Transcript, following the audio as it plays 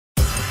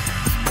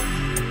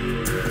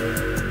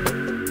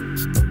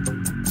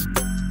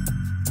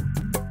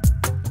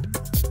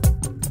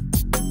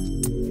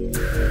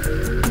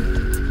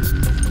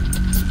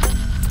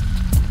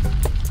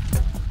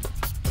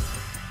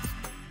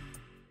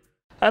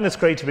And it's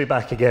great to be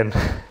back again.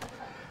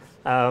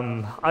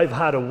 I've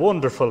had a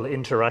wonderful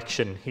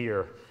interaction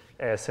here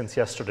since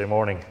yesterday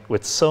morning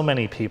with so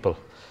many people,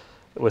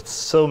 with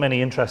so many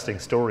interesting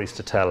stories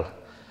to tell,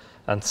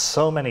 and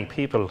so many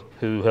people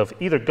who have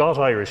either got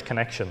Irish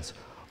connections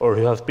or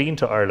who have been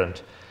to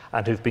Ireland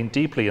and who've been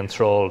deeply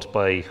enthralled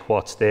by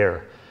what's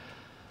there.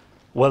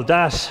 Well,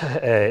 that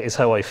is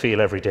how I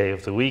feel every day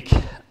of the week,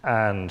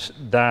 and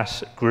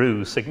that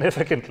grew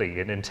significantly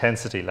in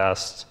intensity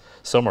last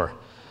summer.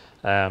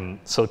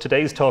 So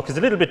today's talk is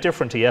a little bit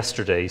different to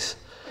yesterday's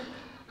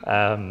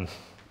for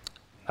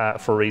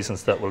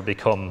reasons that will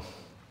become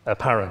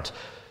apparent.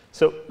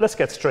 So let's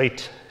get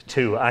straight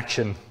to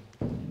action.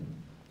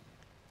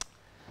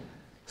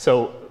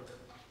 So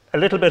a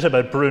little bit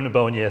about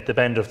Dronehenge, the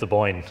bend of the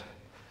Boyne.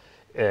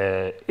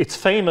 It's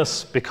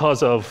famous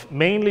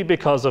mainly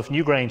because of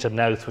Newgrange and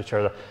Nowth, which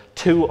are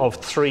two of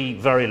three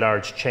very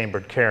large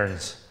chambered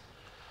cairns,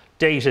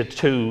 dated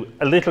to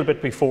a little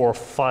bit before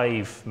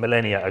 5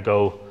 millennia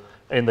ago.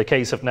 In the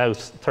case of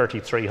Nowth,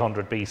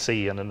 3300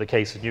 BC, and in the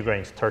case of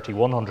Newgrange,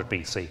 3100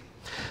 BC.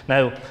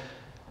 Now,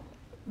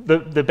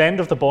 the bend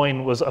of the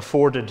Boyne was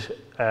afforded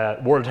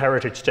World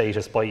Heritage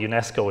status by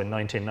UNESCO in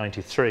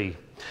 1993,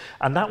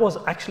 and that was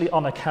actually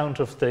on account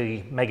of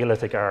the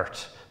megalithic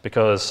art,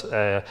 because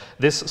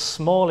this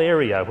small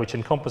area, which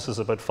encompasses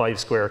about 5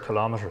 square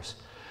kilometres,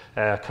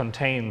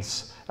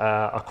 contains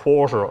a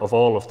quarter of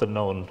all of the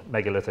known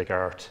megalithic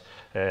art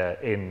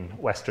in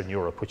Western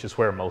Europe, which is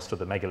where most of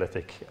the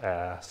megalithic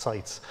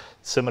sites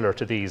similar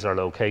to these are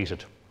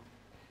located.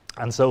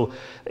 And so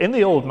in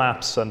the old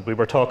maps, and we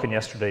were talking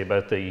yesterday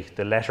about the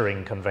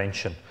lettering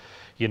convention,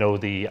 you know,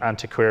 the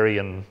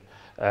antiquarian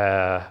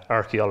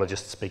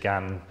archaeologists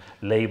began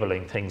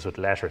labeling things with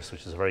letters,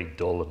 which is a very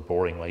dull and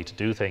boring way to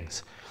do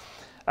things.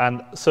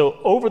 And so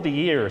over the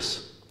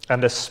years,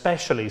 and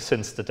especially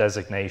since the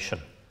designation,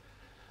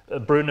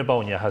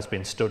 Dronehenge has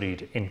been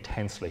studied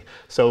intensely.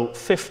 So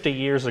 50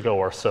 years ago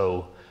or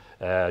so,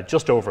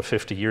 just over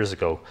 50 years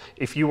ago,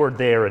 if you were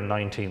there in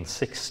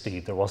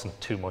 1960, there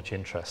wasn't too much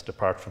interest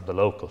apart from the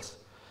locals.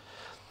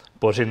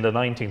 But in the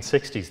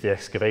 1960s, the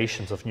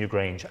excavations of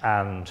Newgrange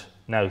and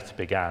Nowth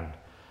began.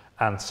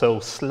 And so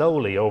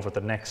slowly over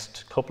the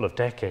next couple of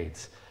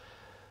decades,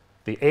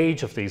 the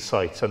age of these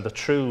sites and the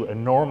true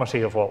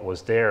enormity of what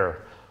was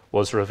there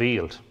was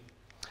revealed.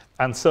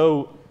 And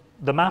so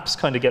the maps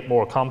kind of get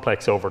more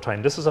complex over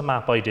time. This is a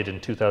map I did in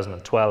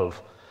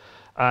 2012,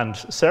 and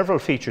several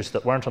features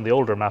that weren't on the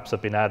older maps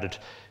have been added.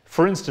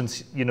 For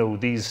instance, you know,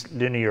 these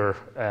linear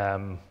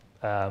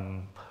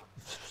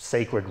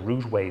sacred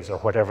routeways or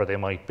whatever they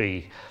might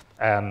be.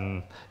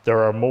 There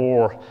are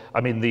more,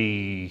 I mean,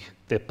 the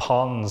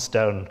ponds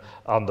down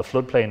on the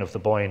floodplain of the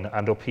Boyne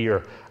and up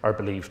here are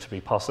believed to be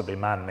possibly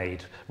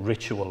man-made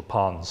ritual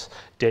ponds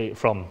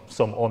from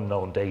some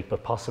unknown date,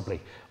 but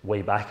possibly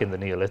way back in the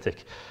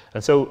Neolithic.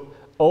 And so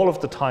all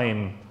of the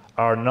time,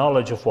 our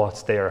knowledge of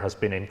what's there has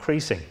been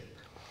increasing.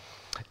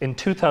 In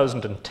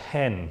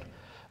 2010,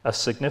 a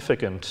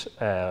significant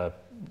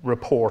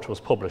report was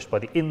published by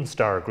the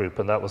Instar group,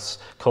 and that was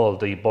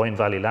called the Boyne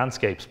Valley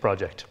Landscapes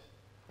Project.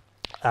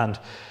 And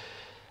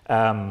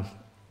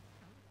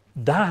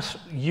that,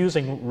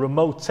 using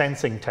remote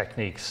sensing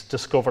techniques,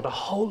 discovered a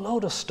whole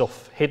load of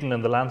stuff hidden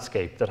in the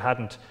landscape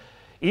that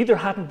either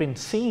hadn't been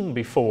seen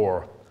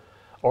before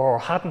or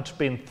hadn't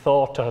been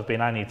thought to have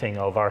been anything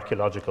of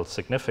archaeological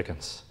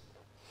significance.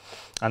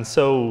 And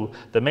so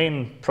the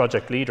main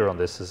project leader on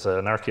this is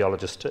an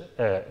archaeologist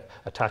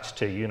attached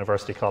to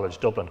University College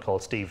Dublin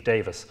called Steve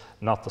Davis,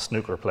 not the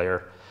snooker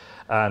player.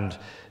 And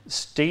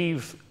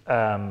Steve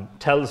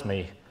tells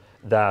me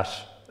that,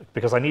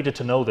 because I needed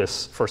to know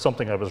this for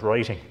something I was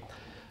writing,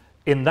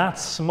 in that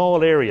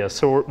small area,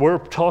 so we're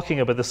talking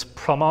about this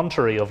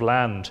promontory of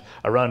land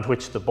around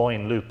which the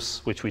Boyne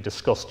loops, which we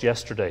discussed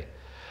yesterday,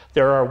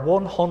 there are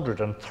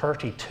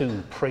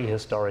 132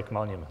 prehistoric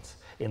monuments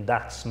in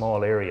that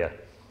small area.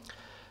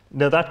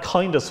 Now that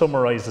kind of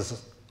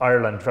summarises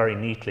Ireland very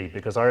neatly,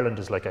 because Ireland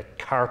is like a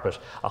carpet,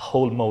 a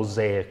whole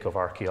mosaic of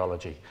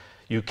archaeology.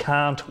 You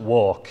can't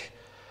walk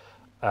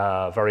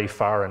very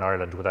far in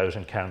Ireland without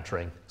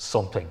encountering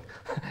something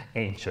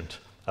ancient,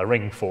 a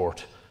ring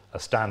fort, a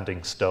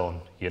standing stone,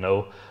 you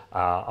know,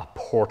 a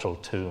portal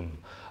tomb,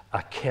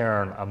 a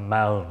cairn, a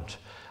mound.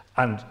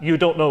 And you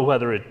don't know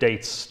whether it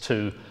dates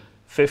to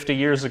 50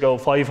 years ago,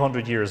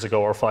 500 years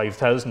ago, or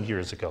 5,000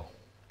 years ago.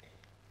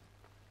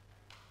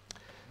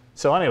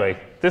 So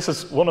anyway, this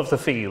is one of the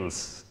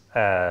fields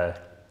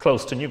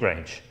close to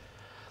Newgrange.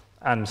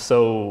 And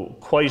so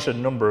quite a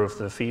number of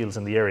the fields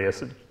in the area,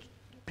 so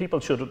people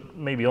should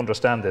maybe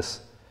understand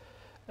this.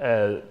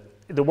 The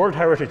World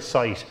Heritage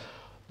Site,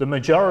 the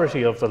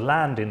majority of the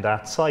land in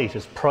that site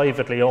is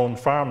privately owned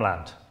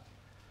farmland.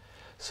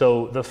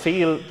 So the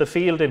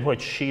field in which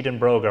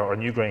Sheedenbroga or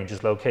Newgrange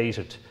is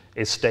located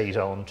is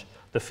state-owned.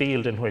 The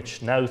field in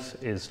which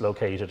Nowth is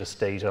located is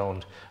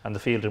state-owned, and the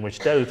field in which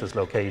Dowth is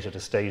located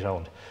is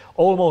state-owned.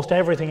 Almost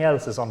everything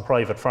else is on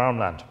private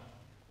farmland.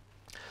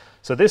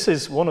 So this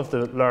is one of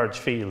the large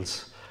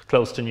fields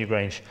close to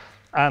Newgrange.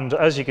 And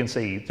as you can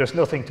see, there's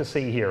nothing to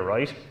see here,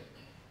 right?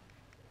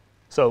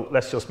 So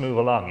let's just move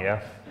along,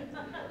 yeah?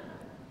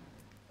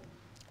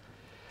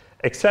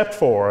 Except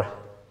for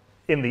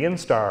in the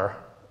Instar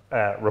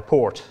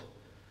report,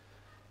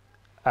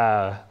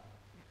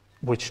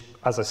 which,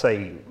 as I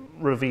say,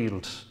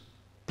 revealed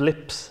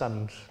blips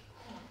and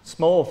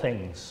small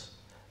things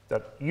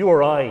that you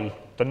or I,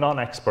 the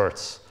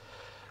non-experts,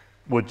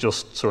 would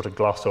just sort of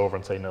gloss over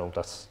and say, no,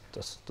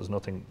 there's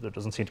nothing, there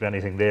doesn't seem to be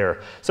anything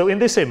there. So in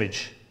this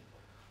image,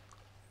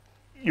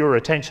 your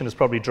attention is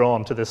probably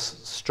drawn to this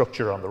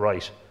structure on the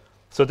right.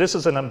 So this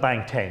is an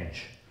embanked henge.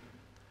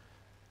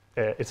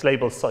 It's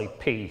labeled Site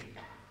P,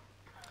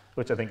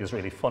 which I think is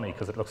really funny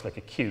because it looks like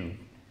a Q.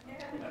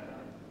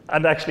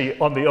 And actually,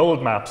 on the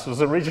old maps,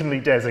 was originally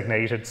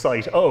designated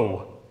Site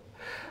O.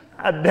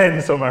 And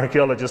then some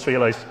archaeologists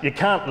realized you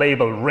can't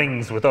label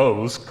rings with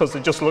O's because they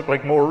just look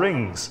like more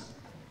rings.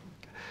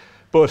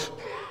 But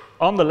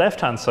on the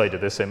left-hand side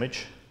of this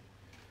image,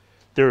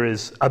 there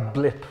is a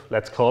blip,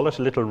 let's call it,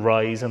 a little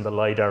rise in the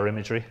LiDAR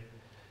imagery.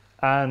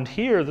 And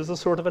here, there's a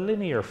sort of a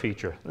linear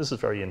feature. This is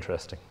very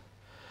interesting.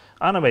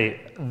 Anyway,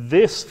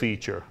 this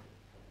feature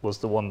was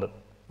the one that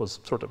was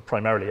sort of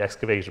primarily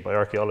excavated by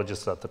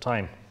archaeologists at the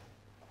time.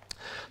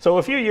 So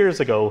a few years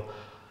ago,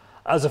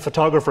 as a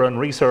photographer and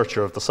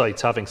researcher of the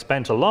sites, having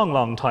spent a long,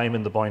 long time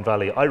in the Boyne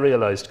Valley, I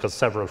realized, because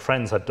several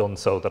friends had done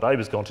so, that I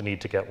was going to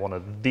need to get one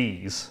of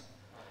these,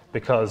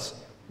 because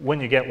when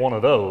you get one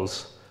of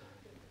those,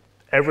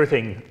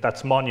 everything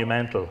that's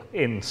monumental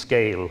in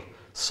scale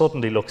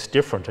suddenly looks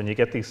different, and you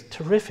get these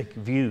terrific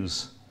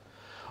views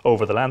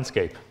over the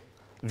landscape.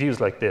 Views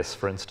like this,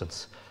 for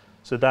instance.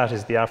 So that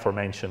is the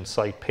aforementioned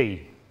Site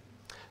P,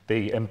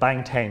 the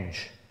embanked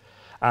henge,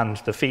 and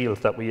the field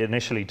that we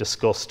initially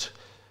discussed,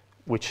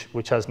 which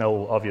has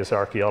no obvious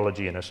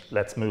archaeology in it.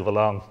 Let's move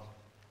along.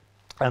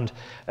 And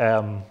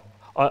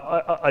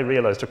I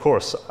realized, of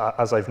course,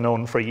 as I've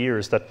known for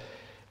years, that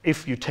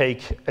if you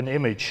take an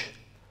image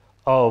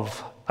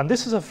of, and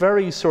this is a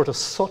very sort of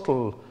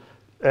subtle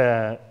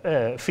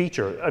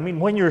feature. I mean,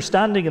 when you're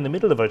standing in the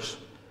middle of it,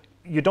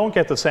 you don't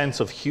get the sense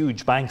of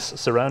huge banks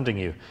surrounding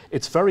you.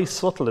 It's very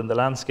subtle in the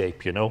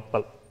landscape, you know.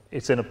 Well,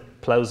 it's in a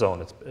plough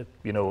zone.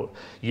 You know,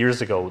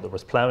 years ago there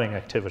was ploughing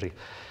activity.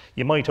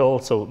 You might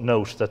also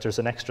note that there's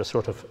an extra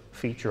sort of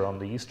feature on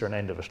the eastern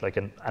end of it, like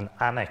an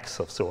annex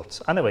of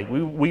sorts. Anyway,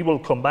 we will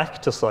come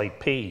back to Site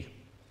P.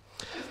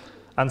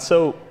 And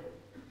so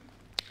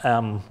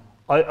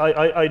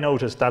I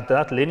noticed that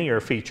that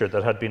linear feature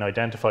that had been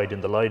identified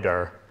in the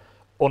LiDAR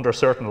under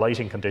certain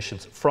lighting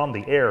conditions from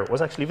the air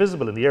was actually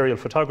visible in the aerial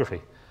photography.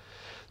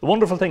 The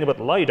wonderful thing about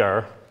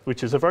LiDAR,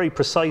 which is a very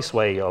precise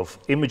way of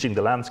imaging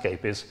the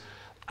landscape, is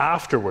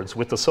afterwards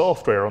with the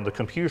software on the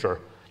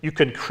computer, you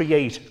can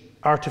create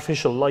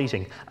artificial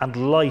lighting and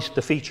light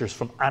the features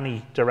from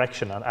any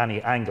direction and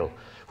any angle,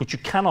 which you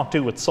cannot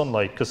do with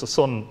sunlight because the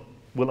sun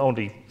will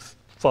only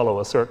follow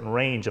a certain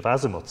range of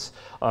azimuths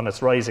on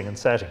its rising and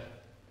setting.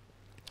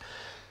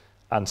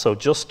 And so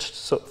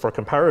for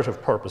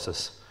comparative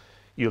purposes,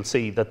 you'll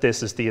see that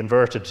this is the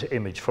inverted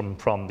image from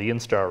the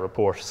Instar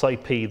report.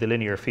 Site P, the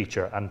linear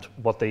feature, and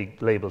what they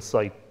label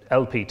Site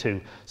LP2.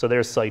 So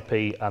there's Site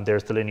P, and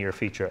there's the linear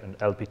feature, and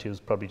LP2 is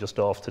probably just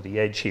off to the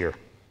edge here.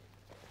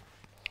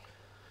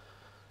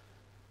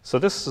 So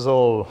this is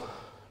all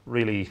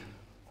really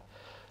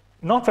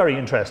not very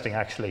interesting,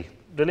 actually.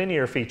 The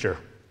linear feature,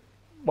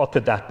 what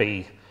could that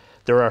be?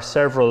 There are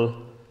several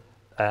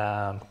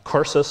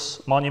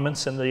cursus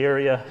monuments in the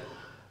area.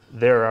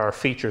 There are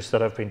features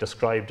that have been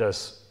described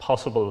as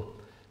possible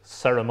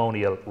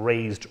ceremonial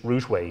raised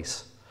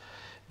routeways.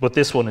 But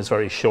this one is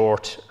very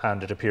short,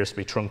 and it appears to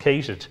be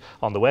truncated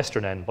on the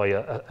western end by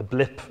a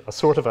blip, a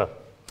sort of a,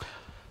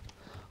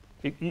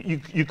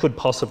 you could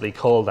possibly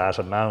call that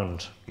a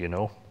mound, you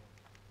know.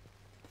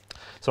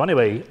 So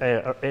anyway,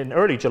 in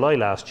early July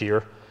last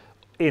year,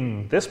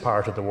 in this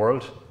part of the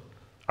world,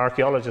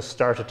 archaeologists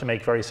started to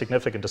make very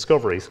significant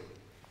discoveries.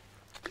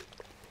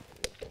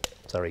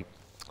 Sorry.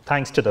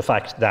 Thanks to the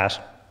fact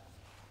that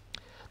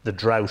the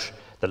drought,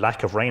 the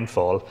lack of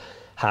rainfall,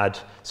 had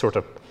sort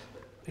of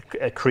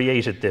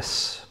created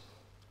this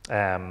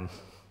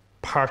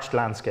parched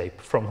landscape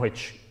from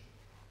which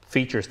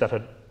features that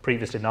had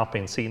previously not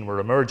been seen were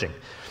emerging.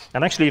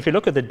 And actually, if you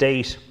look at the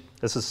date,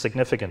 this is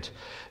significant.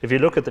 If you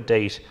look at the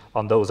date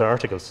on those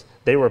articles,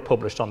 they were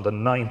published on the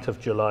 9th of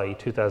July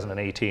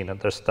 2018, and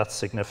that's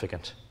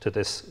significant to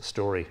this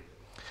story.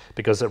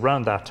 Because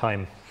around that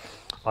time,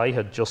 I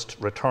had just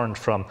returned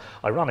from,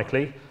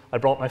 ironically, I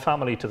brought my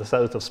family to the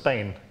south of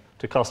Spain,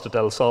 to Costa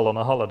del Sol on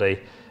a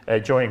holiday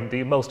during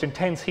the most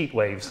intense heat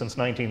wave since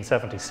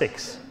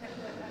 1976.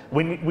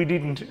 We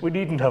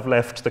needn't have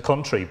left the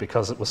country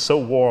because it was so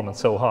warm and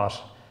so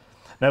hot.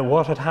 Now,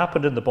 what had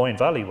happened in the Boyne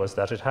Valley was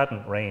that it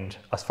hadn't rained.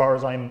 As far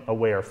as I'm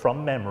aware,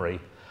 from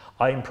memory,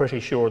 I'm pretty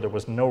sure there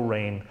was no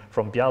rain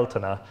from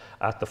Bealtaine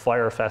at the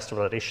Fire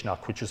Festival at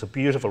Ishnock, which was a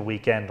beautiful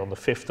weekend on the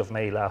 5th of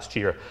May last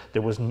year.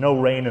 There was no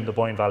rain in the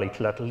Boyne Valley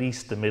till at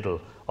least the middle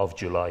of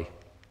July.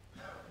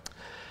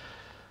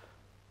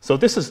 So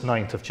this is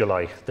 9th of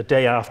July, the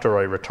day after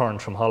I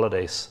returned from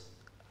holidays.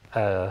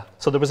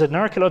 So there was an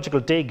archaeological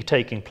dig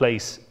taking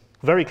place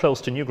very close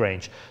to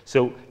Newgrange.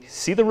 So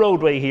see the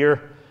roadway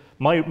here?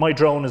 My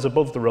drone is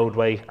above the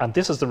roadway, and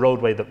this is the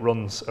roadway that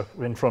runs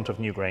in front of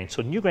Newgrange.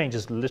 So Newgrange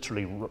is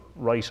literally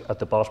right at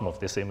the bottom of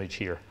this image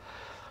here.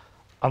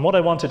 And what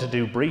I wanted to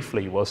do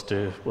briefly was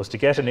to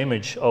get an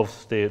image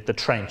of the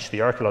trench,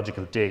 the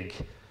archaeological dig,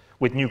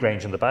 with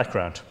Newgrange in the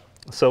background.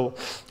 So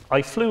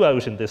I flew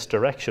out in this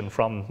direction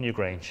from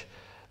Newgrange.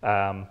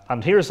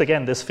 And here's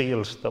again this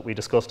field that we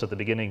discussed at the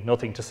beginning,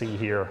 nothing to see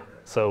here.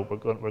 So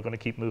we're going to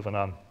keep moving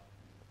on.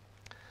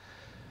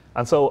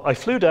 And so I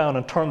flew down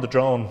and turned the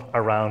drone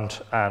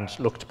around and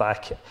looked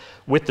back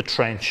with the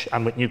trench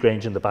and with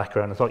Newgrange in the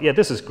background and thought, yeah,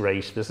 this is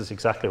great. This is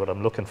exactly what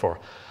I'm looking for.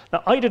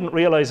 Now, I didn't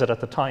realize it at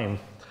the time,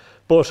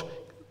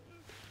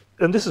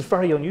 and this is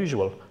very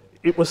unusual,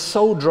 it was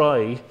so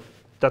dry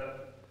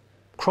that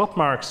crop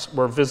marks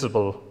were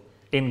visible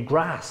in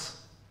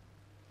grass,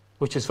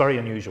 which is very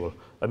unusual.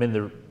 I mean,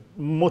 they're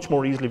much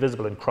more easily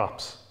visible in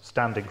crops,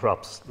 standing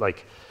crops,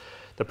 like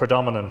the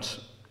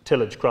predominant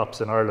tillage crops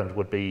in Ireland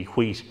would be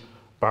wheat,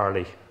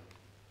 barley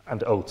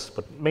and oats,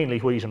 but mainly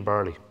wheat and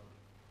barley.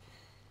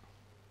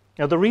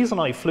 Now, the reason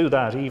I flew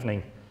that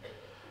evening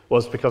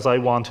was because I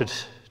wanted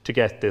to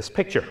get this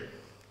picture.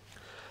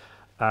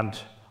 And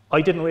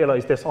I didn't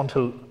realize this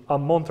until a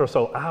month or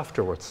so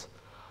afterwards.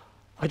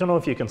 I don't know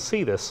if you can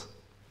see this.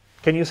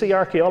 Can you see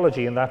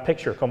archaeology in that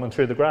picture coming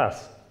through the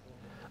grass?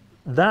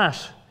 That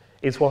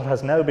is what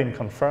has now been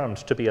confirmed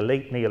to be a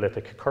late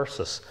Neolithic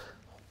cursus,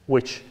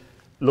 which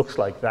looks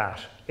like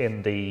that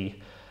in the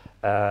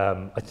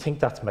I think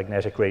that's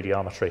magnetic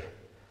radiometry.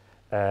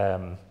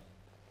 I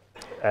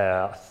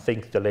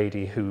think the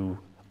lady who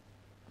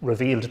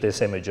revealed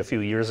this image a few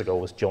years ago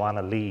was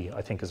Joanna Lee,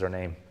 I think is her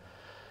name.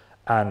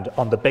 And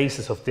on the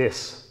basis of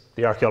this,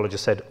 the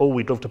archaeologists said, oh,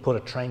 we'd love to put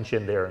a trench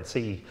in there and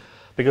see.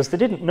 Because they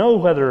didn't know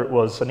whether it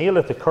was a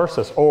Neolithic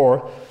cursus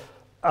or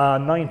a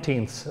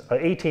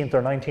 18th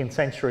or 19th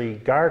century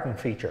garden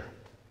feature.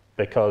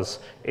 Because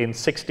in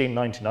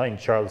 1699,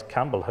 Charles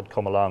Campbell had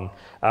come along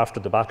after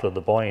the Battle of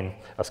the Boyne,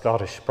 a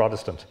Scottish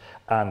Protestant,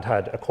 and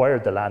had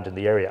acquired the land in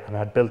the area and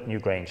had built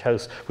Newgrange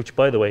House, which,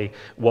 by the way,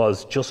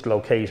 was just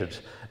located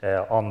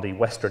on the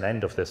western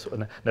end of this.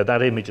 Now,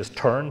 that image is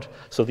turned,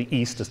 so the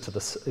east is to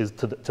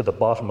the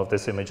bottom of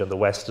this image and the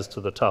west is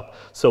to the top.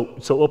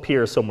 So up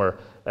here somewhere,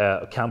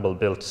 Campbell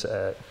built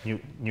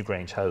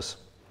Newgrange House.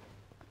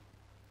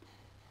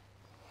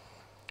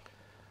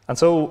 And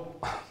so,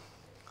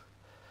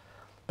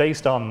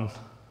 based on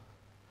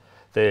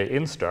the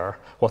Instar,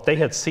 what they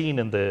had seen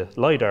in the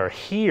LiDAR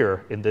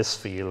here in this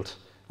field,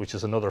 which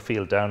is another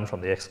field down from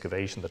the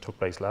excavation that took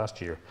place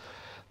last year,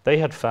 they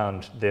had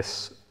found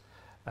this,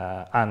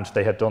 and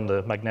they had done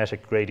the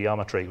magnetic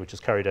radiometry, which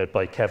is carried out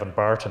by Kevin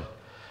Barton.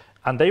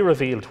 And they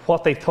revealed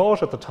what they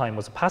thought at the time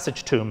was a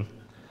passage tomb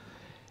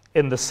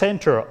in the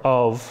center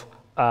of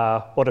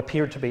what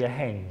appeared to be a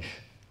henge.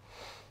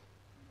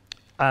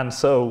 And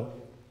so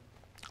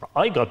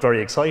I got very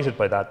excited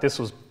by that. This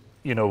was,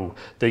 you know,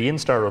 the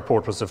Instar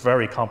report was a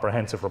very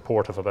comprehensive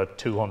report of about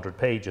 200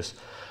 pages.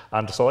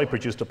 And so I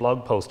produced a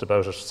blog post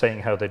about it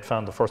saying how they'd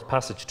found the first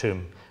passage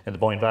tomb in the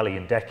Boyne Valley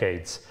in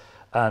decades.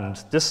 And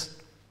this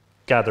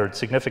gathered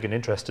significant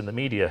interest in the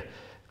media.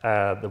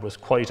 There was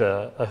quite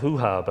a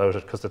hoo-ha about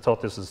it because they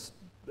thought this was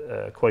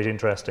quite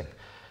interesting.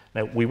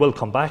 Now, we will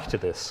come back to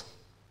this.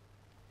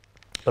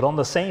 But on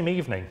the same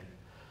evening,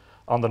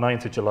 on the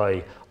 9th of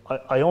July,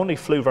 I only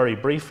flew very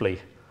briefly.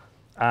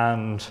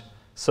 And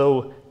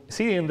so,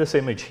 see in this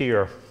image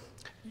here,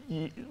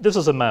 this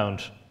is a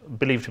mound,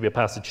 believed to be a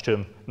passage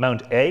tomb.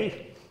 Mound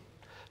A,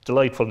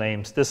 delightful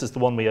names. This is the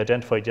one we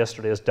identified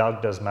yesterday as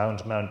Dagda's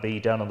Mound, Mound B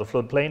down on the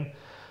floodplain.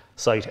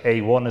 Site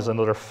A1 is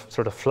another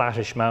sort of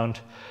flattish mound.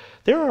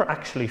 There are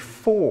actually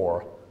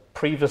 4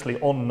 previously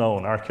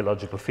unknown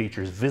archaeological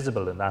features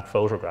visible in that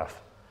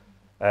photograph.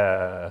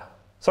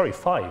 Sorry,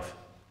 5.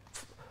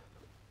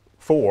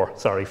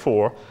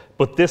 4,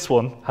 but this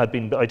one had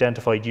been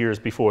identified years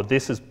before.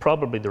 This is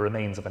probably the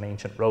remains of an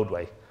ancient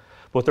roadway.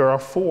 But there are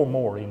 4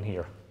 more in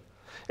here,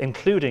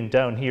 including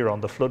down here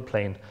on the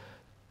floodplain,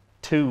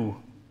 2,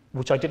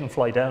 which I didn't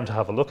fly down to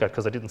have a look at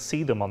because I didn't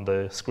see them on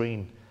the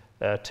screen,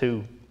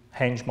 2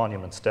 henge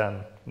monuments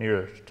down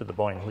near to the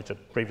Boyne, which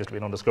had previously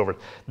been undiscovered.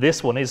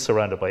 This one is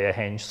surrounded by a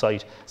henge,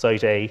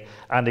 site A,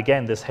 and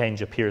again this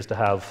henge appears to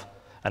have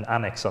an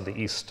annex on the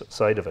east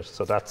side of it,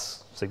 so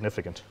that's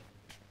significant.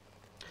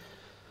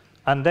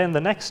 And then the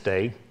next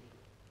day,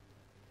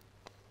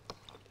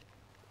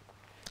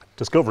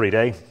 Discovery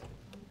Day.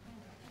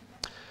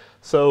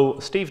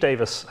 So Steve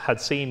Davis had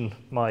seen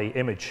my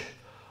image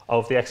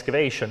of the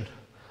excavation,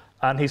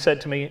 and he said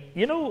to me,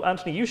 you know,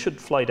 Anthony, you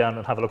should fly down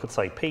and have a look at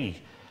Site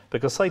P,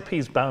 because Site P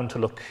is bound to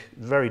look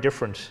very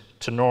different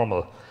to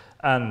normal,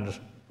 and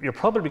you're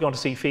probably going to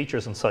see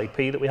features in Site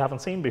P that we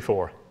haven't seen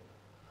before.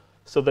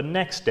 So the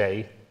next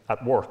day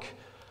at work,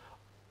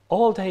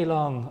 all day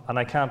long, and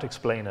I can't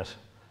explain it,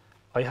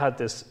 I had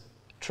this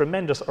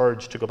tremendous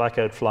urge to go back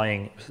out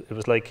flying. It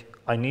was like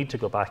I need to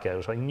go back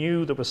out. I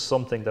knew there was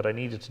something that I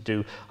needed to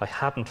do. I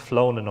hadn't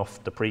flown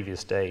enough the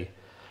previous day.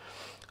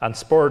 And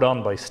spurred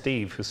on by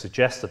Steve, who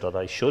suggested that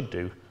I should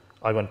do,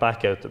 I went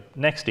back out the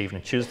next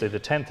evening, Tuesday the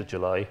 10th of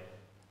July,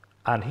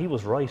 and he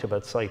was right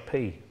about Site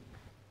P.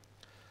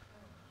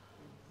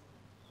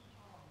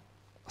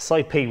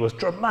 Site P was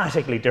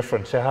dramatically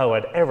different to how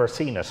I'd ever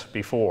seen it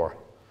before.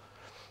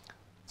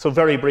 So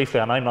very briefly,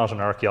 and I'm not an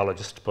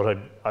archaeologist, but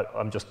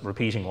I'm just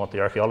repeating what the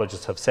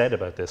archaeologists have said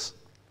about this,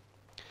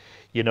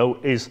 you know,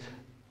 is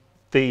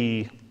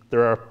there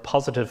are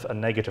positive and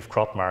negative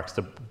crop marks,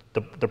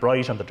 the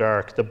bright and the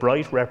dark. The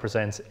bright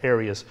represents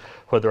areas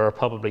where there are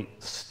probably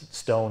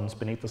stones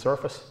beneath the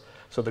surface,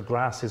 so the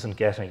grass isn't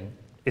getting,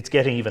 it's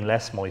getting even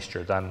less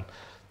moisture than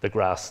the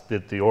grass,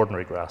 the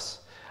ordinary grass.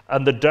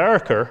 And the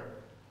darker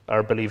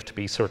are believed to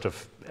be sort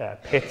of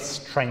pits,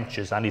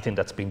 trenches, anything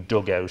that's been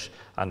dug out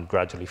and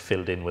gradually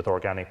filled in with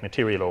organic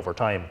material over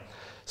time.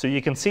 So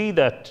you can see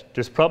that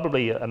there's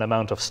probably an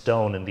amount of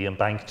stone in the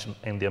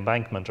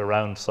embankment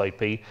around Site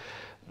P.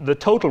 The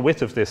total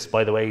width of this,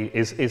 by the way,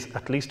 is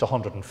at least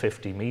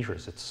 150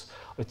 meters.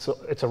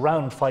 It's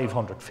around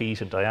 500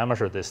 feet in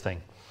diameter, this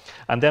thing.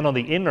 And then on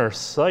the inner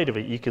side of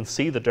it, you can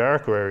see the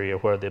darker area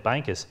where the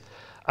bank is.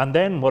 And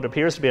then what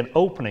appears to be an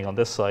opening on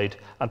this side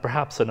and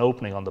perhaps an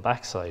opening on the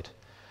back side.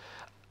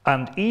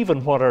 And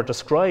even what are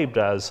described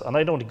as, and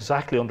I don't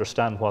exactly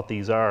understand what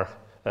these are,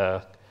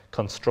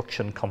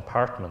 construction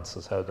compartments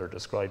is how they're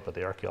described by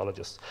the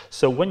archaeologists.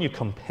 So when you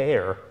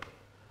compare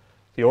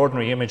the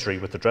ordinary imagery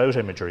with the drought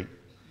imagery,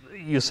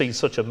 you see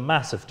such a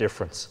massive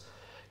difference.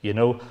 You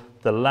know,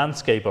 the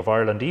landscape of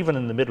Ireland, even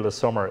in the middle of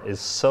summer,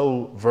 is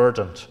so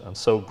verdant and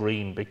so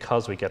green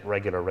because we get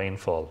regular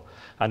rainfall.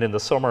 And in the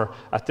summer,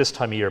 at this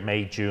time of year,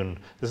 May, June,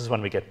 this is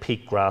when we get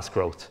peak grass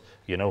growth,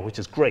 you know, which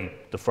is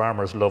great. The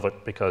farmers love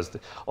it because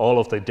all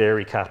of the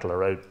dairy cattle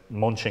are out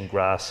munching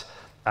grass,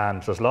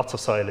 and there's lots of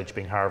silage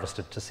being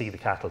harvested to see the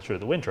cattle through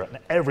the winter, and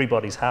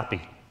everybody's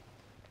happy.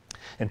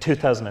 In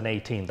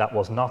 2018, that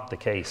was not the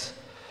case.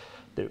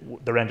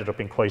 There ended up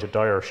being quite a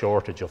dire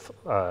shortage of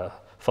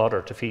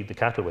fodder to feed the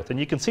cattle with. And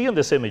you can see in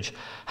this image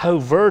how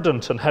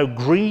verdant and how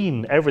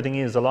green everything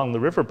is along the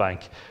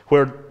riverbank,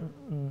 where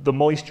the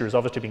moisture is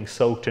obviously being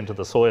soaked into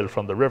the soil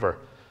from the river,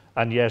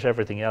 and yet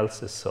everything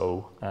else is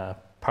so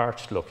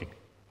parched looking.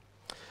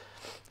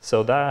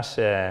 So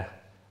that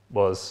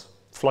was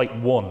flight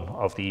 1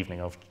 of the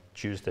evening of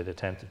Tuesday the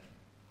 10th of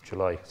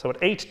July. So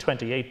at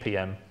 8:28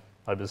 p.m.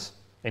 I was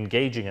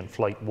engaging in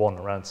flight 1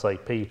 around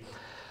Site P.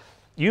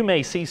 You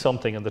may see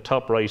something in the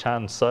top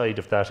right-hand side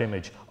of that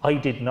image. I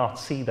did not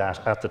see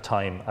that at the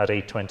time at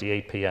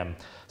 8:28 p.m.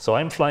 So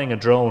I'm flying a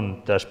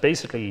drone that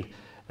basically,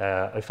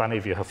 if any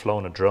of you have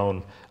flown a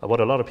drone, what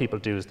a lot of people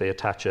do is they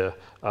attach a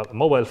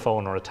mobile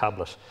phone or a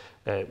tablet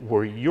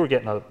where you're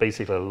getting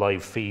basically a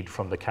live feed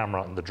from the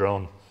camera on the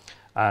drone.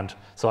 And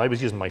so I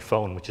was using my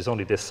phone, which is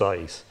only this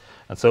size.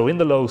 And so in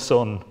the low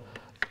sun,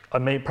 I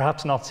may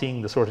perhaps not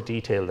seeing the sort of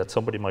detail that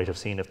somebody might have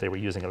seen if they were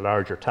using a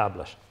larger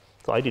tablet.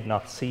 So I did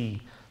not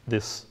see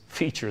this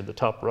feature in the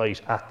top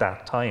right at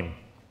that time.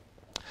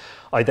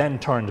 I then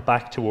turned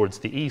back towards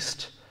the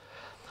east,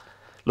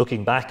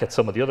 looking back at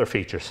some of the other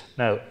features.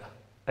 Now,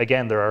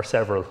 again, there are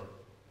several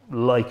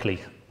likely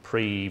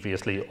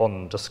previously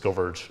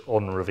undiscovered,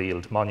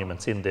 unrevealed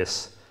monuments in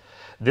this.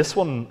 This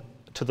one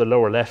to the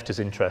lower left is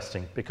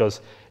interesting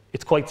because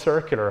it's quite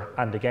circular,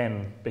 and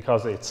again,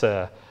 because it's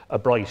a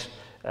bright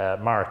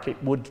mark,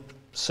 it would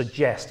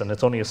suggest, and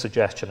it's only a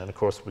suggestion, and of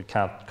course we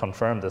can't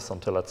confirm this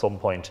until at some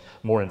point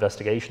more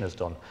investigation is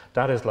done,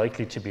 that is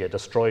likely to be a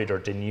destroyed or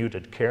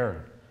denuded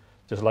cairn.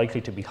 There's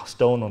likely to be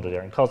stone under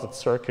there, and because it's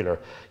circular,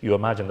 you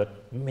imagine that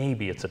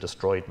maybe it's a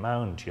destroyed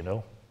mound, you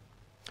know.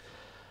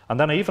 And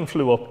then I even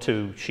flew up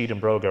to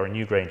Sheedenbroga or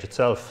Newgrange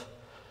itself,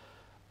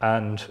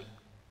 and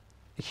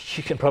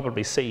you can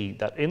probably see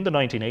that in the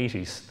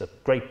 1980s, the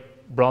great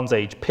Bronze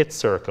Age pit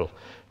circle,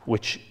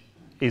 which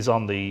is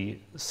on the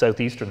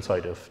southeastern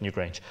side of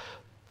Newgrange,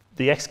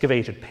 the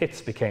excavated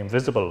pits became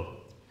visible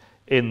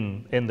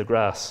in the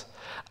grass.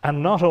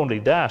 And not only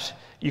that,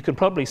 you can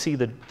probably see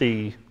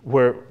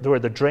where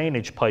the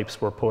drainage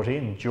pipes were put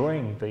in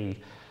during the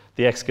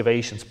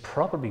excavations,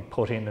 probably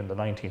put in the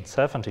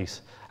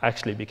 1970s,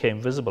 actually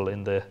became visible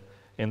in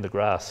the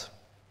grass.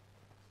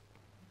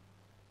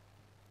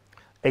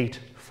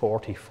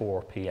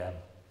 8:44 p.m.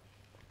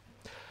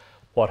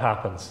 What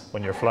happens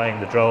when you're flying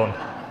the drone?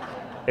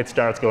 It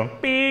starts going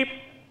beep,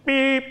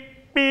 beep,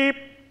 beep.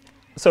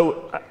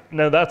 So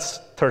now that's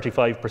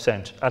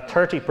 35%. At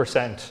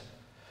 30%,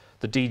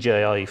 the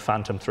DJI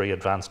Phantom 3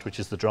 Advanced, which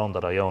is the drone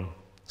that I own,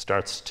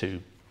 starts to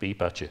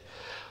beep at you.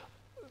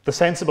 The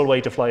sensible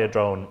way to fly a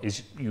drone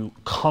is you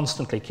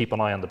constantly keep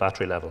an eye on the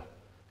battery level.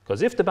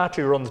 Because if the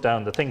battery runs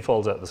down, the thing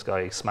falls out of the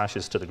sky,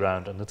 smashes to the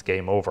ground, and it's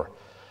game over.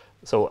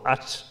 So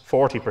at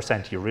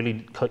 40%, you're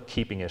really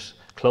keeping it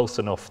close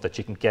enough that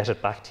you can get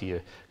it back to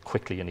you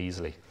quickly and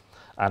easily.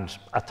 And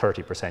at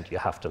 30%, you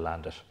have to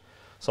land it.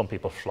 Some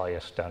people fly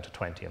it down to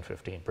 20 and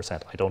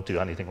 15%. I don't do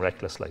anything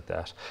reckless like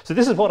that. So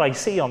this is what I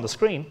see on the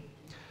screen.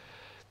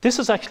 This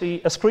is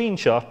actually a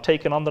screenshot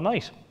taken on the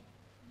night,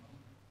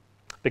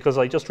 because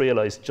I just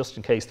realized, just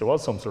in case there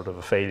was some sort of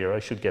a failure, I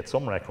should get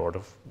some record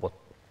of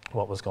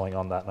what was going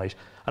on that night.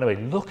 Anyway,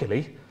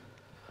 luckily,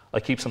 I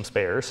keep some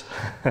spares.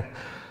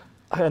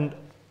 And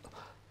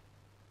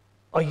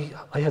I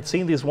had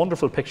seen these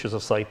wonderful pictures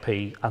of Site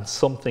P, and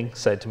something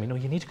said to me, no,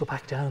 you need to go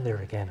back down there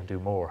again and do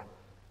more.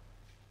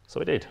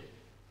 So I did.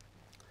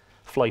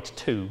 Flight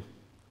 2,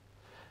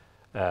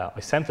 I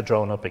sent the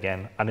drone up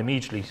again and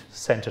immediately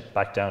sent it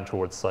back down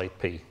towards Site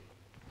P.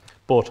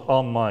 But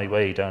on my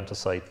way down to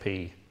Site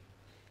P,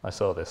 I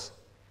saw this.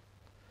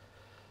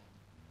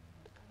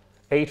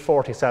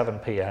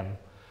 8:47 p.m.,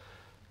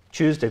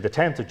 Tuesday the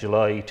 10th of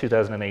July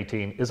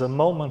 2018 is a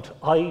moment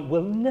I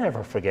will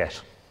never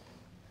forget.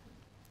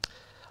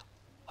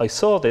 I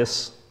saw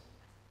this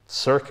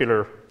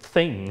circular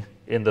thing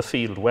in the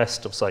field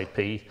west of Site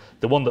P,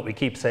 the one that we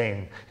keep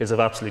saying is of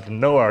absolutely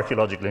no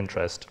archaeological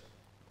interest.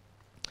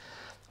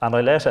 And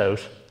I let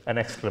out an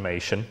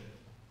exclamation.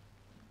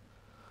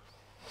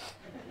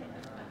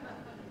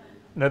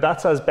 Now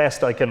that's as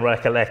best I can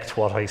recollect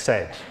what I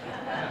said.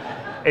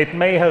 It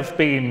may have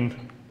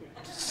been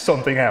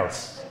something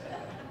else.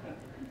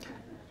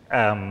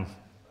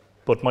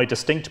 But my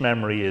distinct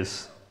memory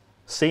is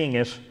seeing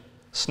it,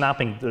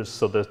 snapping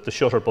the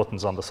shutter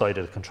buttons on the side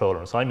of the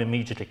controller. So I'm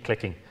immediately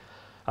clicking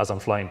as I'm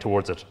flying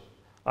towards it.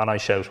 And I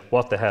shout,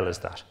 what the hell is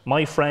that?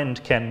 My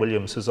friend Ken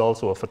Williams, who's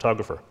also a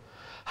photographer,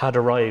 had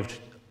arrived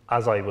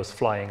as I was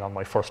flying on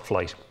my first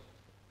flight.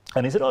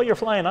 And he said, oh, you're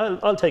flying,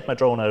 I'll take my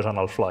drone out and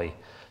I'll fly.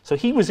 So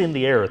he was in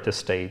the air at this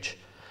stage.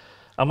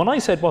 And when I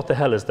said, what the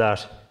hell is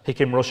that? He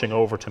came rushing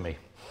over to me.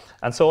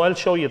 And so I'll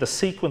show you the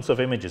sequence of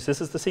images.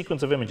 This is the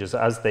sequence of images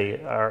as they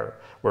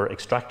were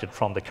extracted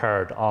from the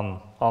card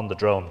on the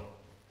drone.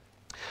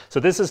 So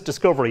this is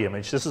discovery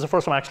image. This is the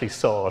first time I actually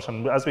saw it.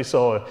 And as we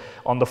saw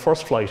on the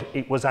first flight,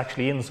 it was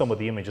actually in some of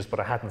the images, but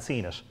I hadn't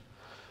seen it.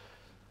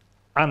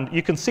 And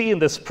you can see in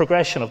this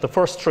progression of the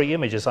first 3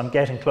 images, I'm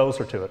getting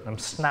closer to it. I'm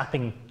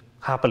snapping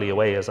happily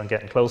away as I'm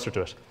getting closer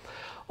to it.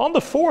 On the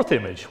 4th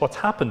image, what's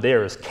happened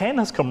there is Ken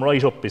has come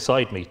right up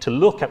beside me to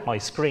look at my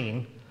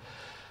screen.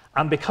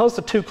 And because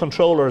the 2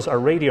 controllers are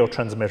radio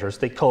transmitters,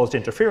 they caused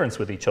interference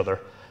with each other.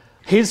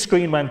 His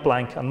screen went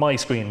blank and my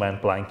screen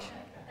went blank.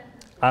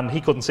 And he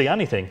couldn't see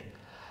anything.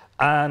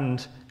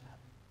 And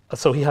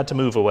so he had to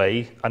move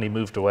away, and he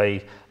moved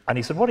away. And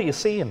he said, what are you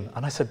seeing?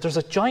 And I said, there's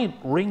a giant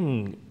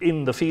ring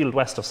in the field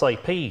west of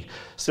Site P.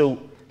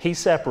 So he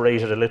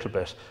separated a little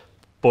bit,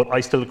 but I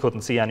still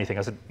couldn't see anything.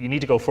 I said, you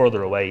need to go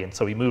further away. And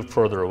so he moved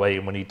further away,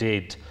 and when he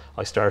did,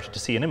 I started to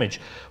see an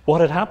image. What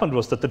had happened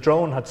was that the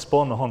drone had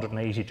spun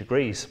 180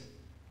 degrees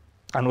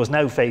and was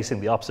now facing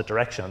the opposite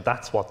direction, and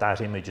that's what that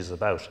image is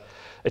about.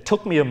 It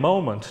took me a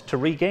moment to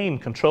regain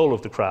control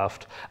of the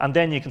craft, and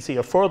then you can see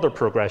a further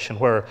progression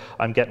where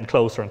I'm getting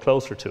closer and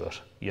closer to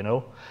it, you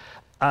know?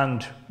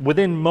 And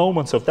within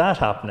moments of that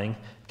happening,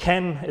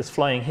 Ken is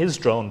flying his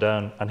drone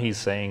down and he's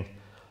saying,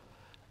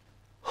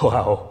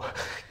 wow,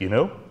 you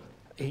know?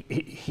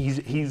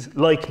 He's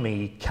like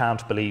me,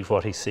 can't believe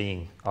what he's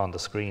seeing on the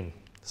screen.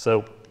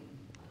 So,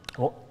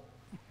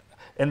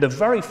 in the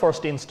very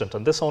first instant,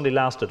 and this only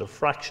lasted a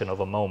fraction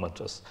of a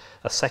moment,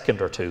 a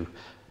second or two,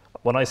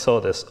 when I saw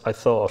this, I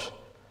thought,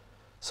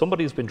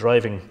 somebody's been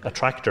driving a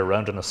tractor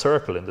around in a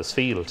circle in this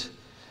field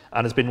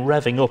and has been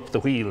revving up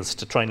the wheels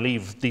to try and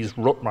leave these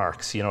rut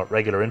marks, you know, at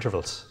regular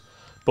intervals.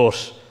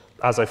 But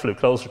as I flew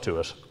closer to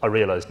it, I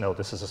realized, no,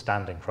 this is a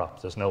standing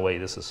crop. There's no way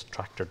this is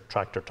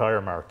tractor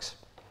tire marks.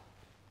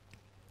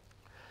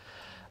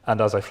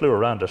 And as I flew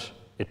around it,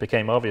 it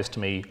became obvious to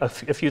me, a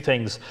few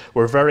things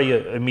were very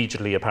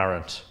immediately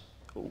apparent.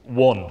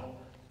 One,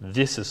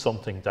 this is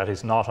something that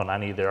is not on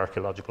any of the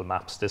archaeological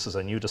maps. This is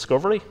a new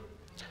discovery.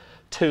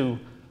 2,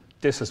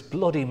 this is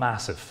bloody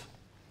massive.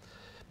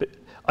 But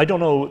I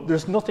don't know,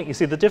 there's nothing, you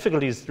see, the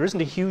difficulty is there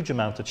isn't a huge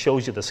amount that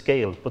shows you the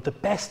scale, but the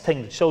best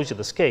thing that shows you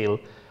the scale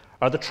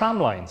are the tram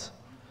lines.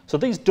 So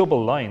these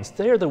double lines,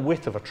 they're the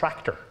width of a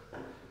tractor.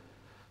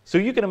 So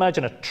you can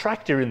imagine a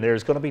tractor in there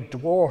is going to be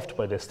dwarfed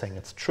by this thing.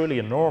 It's truly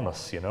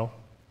enormous, you know.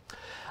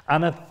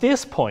 And at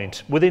this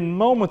point, within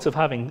moments of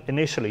having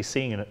initially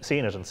seen it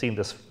and seen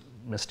this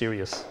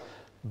mysterious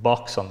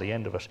box on the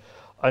end of it,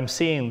 I'm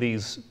seeing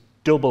these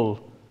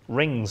double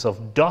rings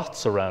of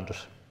dots around it,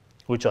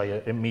 which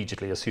I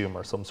immediately assume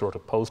are some sort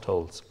of post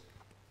holes.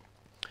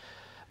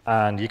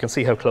 And you can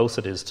see how close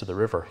it is to the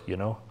river, you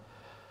know.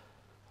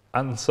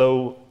 And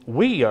so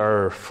we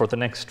are, for the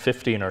next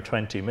 15 or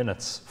 20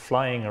 minutes,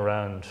 flying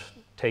around,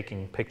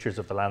 taking pictures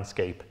of the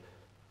landscape,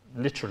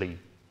 literally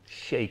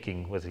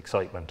shaking with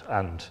excitement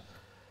and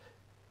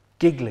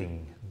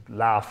giggling,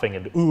 laughing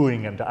and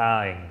oohing and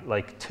aahing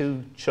like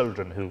 2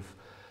 children who've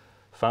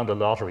found a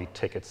lottery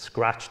ticket,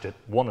 scratched it,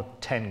 won it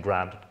 10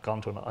 grand,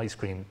 gone to an ice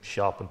cream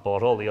shop and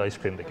bought all the ice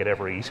cream they could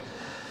ever eat.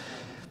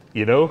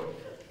 You know?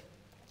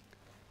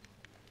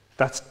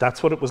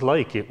 That's what it was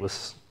like. It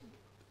was,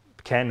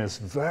 Ken is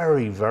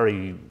very,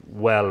 very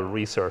well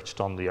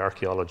researched on the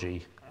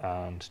archaeology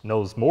and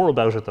knows more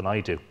about it than I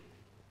do.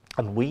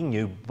 And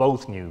we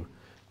both knew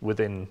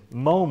within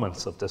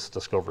moments of this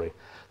discovery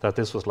that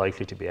this was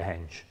likely to be a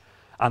henge,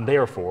 and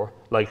therefore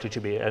likely to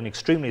be an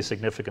extremely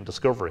significant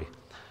discovery.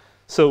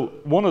 So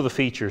one of the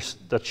features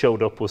that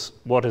showed up was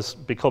what has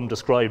become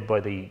described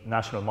by the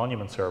National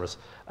Monument Service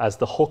as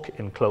the hook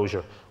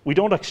enclosure. We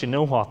don't actually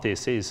know what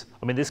this is.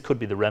 I mean, this could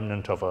be the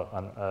remnant of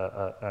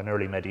an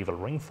early medieval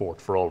ring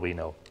fort for all we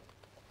know.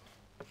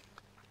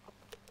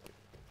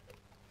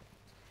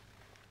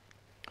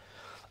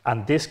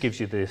 And this gives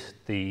you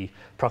the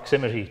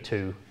proximity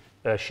to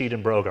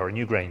Sheedenbroga or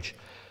Newgrange.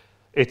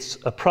 It's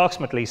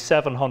approximately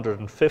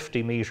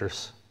 750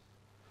 metres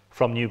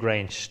from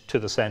Newgrange to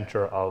the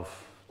centre of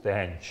the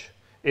henge.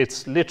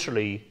 It's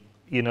literally,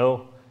 you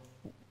know,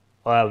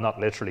 well, not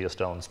literally a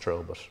stone's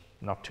throw, but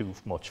not too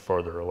much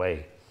further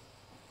away.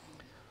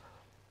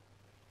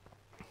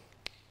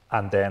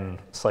 And then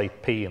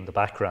site P in the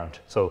background.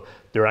 So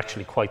they're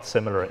actually quite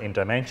similar in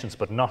dimensions,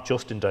 but not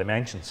just in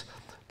dimensions,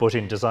 but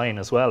in design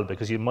as well,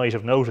 because you might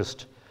have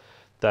noticed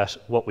that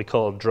what we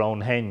call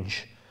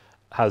Dronehenge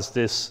has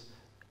this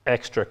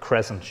extra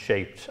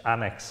crescent-shaped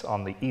annex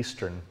on the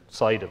eastern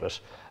side of it,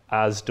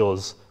 as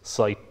does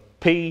site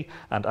P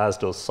and as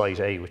does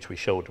site A, which we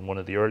showed in one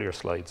of the earlier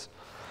slides.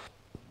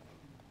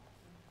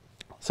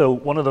 So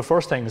one of the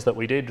first things that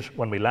we did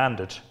when we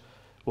landed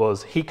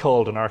was he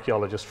called an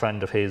archaeologist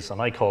friend of his, and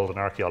I called an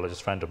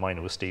archaeologist friend of mine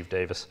who was Steve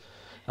Davis.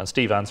 And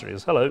Steve answered, he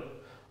says, hello.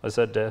 I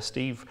said,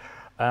 Steve,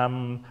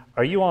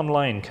 are you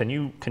online? Can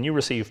you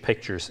receive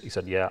pictures? He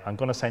said, yeah, I'm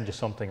going to send you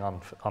something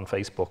on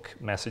Facebook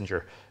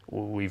Messenger.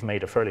 We've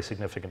made a fairly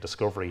significant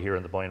discovery here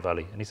in the Boyne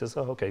Valley. And he says,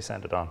 oh, okay,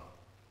 send it on.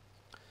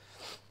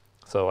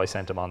 So I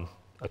sent him on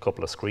a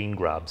couple of screen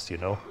grabs, you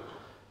know,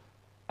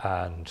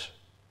 and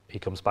he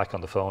comes back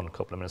on the phone a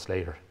couple of minutes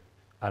later,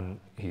 and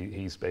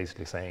he's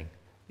basically saying,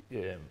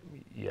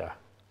 yeah,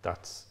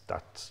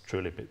 that's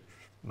truly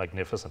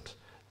magnificent.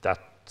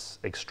 That's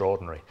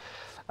extraordinary.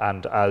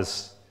 And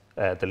as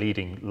the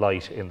leading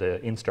light in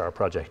the Instar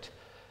project,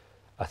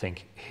 I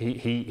think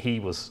he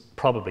was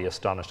probably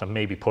astonished. I'm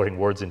maybe putting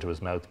words into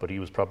his mouth, but he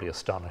was probably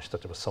astonished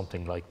that there was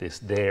something like this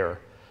there,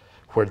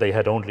 where they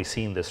had only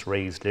seen this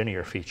raised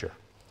linear feature.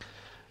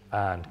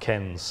 And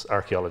Ken's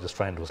archaeologist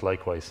friend was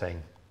likewise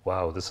saying,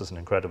 wow, this is an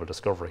incredible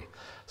discovery.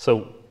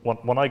 So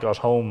when I got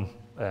home,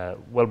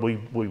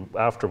 well,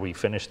 after we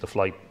finished the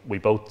flight, we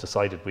both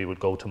decided we would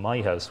go to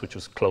my house, which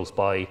was close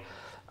by,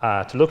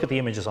 to look at the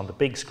images on the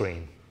big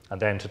screen,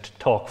 and then to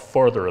talk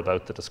further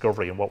about the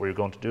discovery and what we were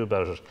going to do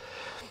about it.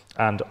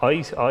 And I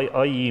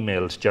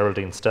emailed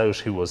Geraldine Stout,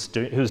 who's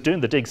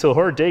doing the dig. So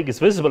her dig is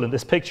visible in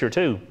this picture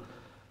too,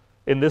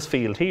 in this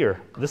field here.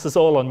 This is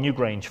all on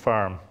Newgrange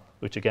Farm,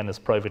 which again is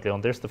privately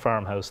owned. There's the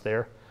farmhouse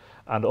there,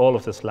 and all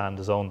of this land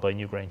is owned by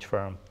Newgrange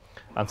Farm.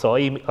 And so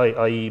I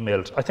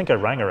emailed, I think I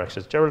rang her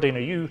actually, Geraldine, are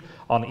you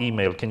on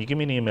email? Can you give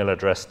me an email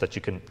address that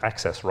you can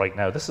access right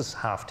now? This is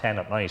 10:30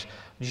 at night.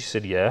 And she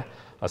said, yeah.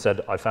 I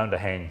said, I found a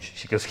henge.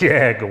 She goes,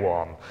 yeah, go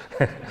on.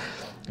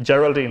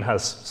 Geraldine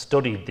has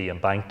studied the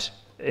embanked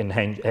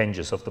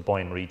henges of the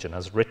Boyne region,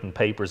 has written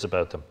papers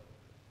about them.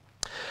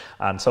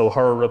 And so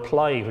her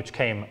reply, which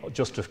came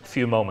just a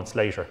few moments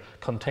later,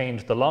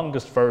 contained the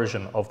longest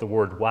version of the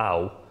word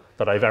wow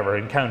that I've ever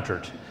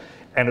encountered.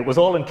 And it was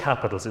all in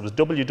capitals. It was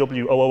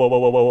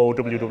www,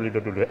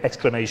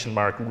 exclamation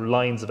mark,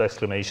 lines of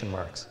exclamation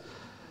marks.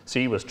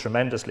 She was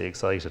tremendously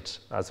excited,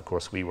 as of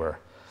course we were.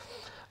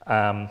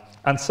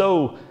 And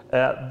so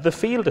the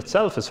field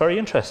itself is very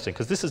interesting,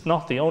 because this is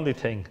not the only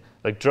thing.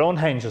 Like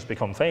Dronehenge has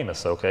become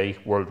famous, okay,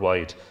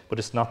 worldwide, but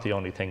it's not the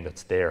only thing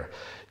that's there.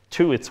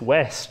 To its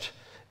west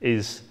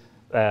is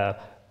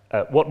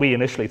what we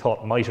initially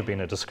thought might have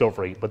been a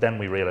discovery, but then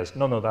we realized,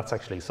 no, that's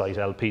actually site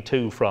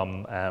LP2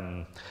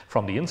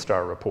 from the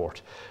Instar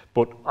report.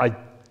 But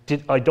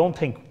I don't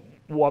think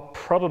what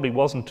probably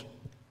wasn't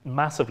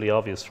massively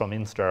obvious from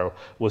Instar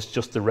was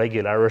just the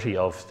regularity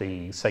of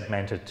the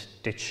segmented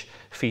ditch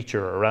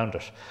feature around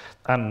it.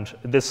 And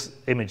this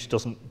image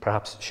doesn't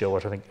perhaps show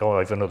it. I think, oh, I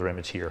have another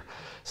image here.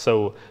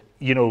 So,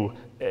 you know,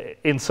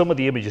 in some of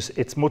the images,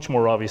 it's much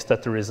more obvious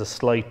that there is a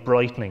slight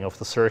brightening of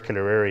the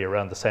circular area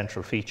around the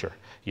central feature,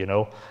 you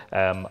know.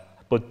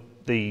 But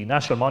the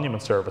National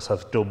Monument Service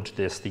have dubbed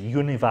this the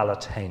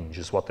univalent henge,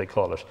 is what they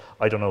call it.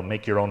 I don't know,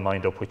 make your own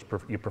mind up which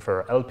you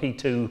prefer,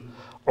 LP2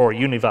 or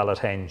univalent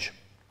henge.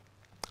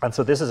 And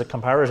so this is a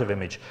comparative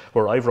image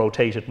where I've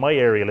rotated my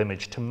aerial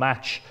image to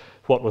match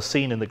what was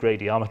seen in the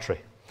gradiometry.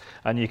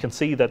 And you can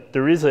see that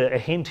there is a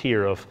hint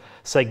here of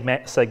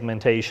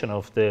segmentation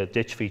of the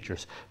ditch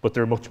features, but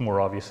they're much more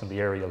obvious in the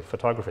aerial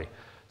photography.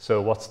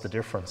 So what's the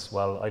difference?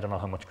 Well, I don't know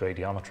how much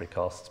gradiometry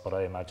costs, but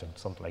I imagine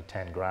something like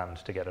 10 grand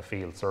to get a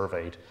field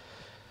surveyed.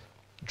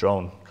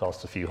 Drone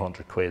cost a few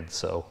 £100,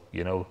 so,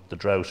 you know, the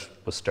drought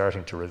was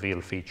starting to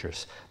reveal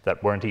features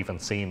that weren't even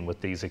seen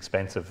with these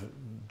expensive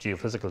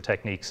geophysical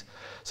techniques.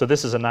 So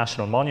this is a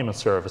National Monument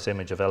Service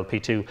image of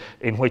LP2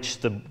 in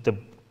which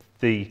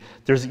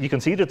you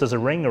can see that there's a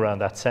ring around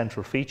that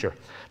central feature.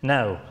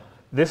 Now,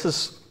 This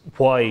is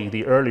why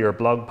the earlier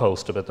blog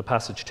post about the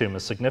passage tomb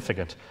is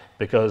significant,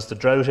 because the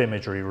drought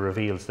imagery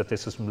reveals that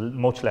this is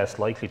much less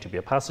likely to be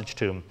a passage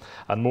tomb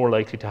and more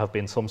likely to have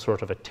been some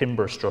sort of a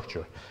timber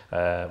structure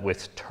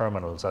with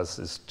terminals, as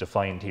is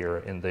defined here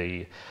in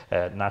the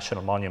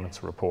National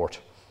Monuments Report.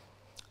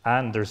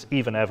 And there's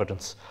even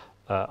evidence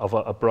of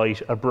a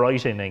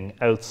brightening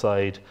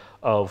outside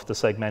of the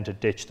segmented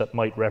ditch that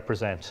might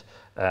represent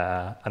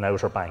an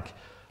outer bank.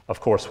 Of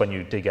course, when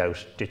you dig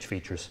out ditch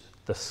features,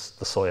 the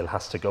soil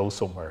has to go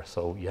somewhere,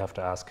 so you have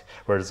to ask,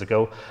 where does it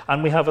go?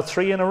 And we have a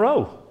 3 in a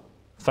row,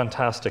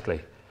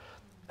 fantastically.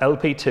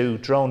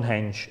 LP2,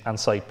 Dronehenge, and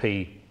Site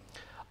P.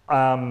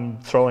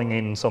 Throwing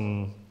in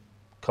some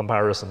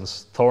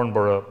comparisons,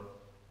 Thornborough,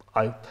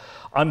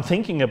 I'm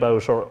thinking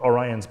about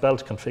Orion's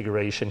belt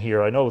configuration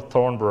here. I know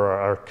Thornborough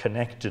are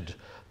connected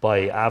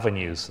by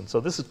avenues, and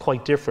so this is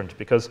quite different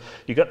because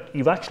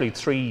you've actually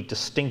 3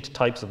 distinct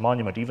types of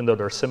monument, even though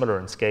they're similar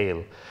in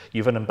scale.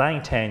 You've an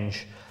embanked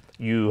henge,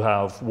 you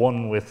have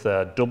one with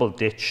a double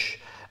ditch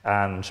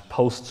and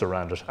posts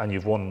around it, and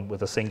you've one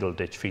with a single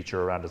ditch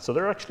feature around it. So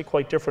they're actually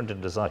quite different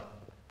in design.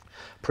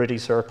 Pretty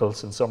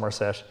circles in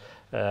Somerset.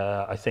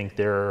 I think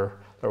there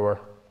were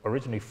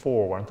originally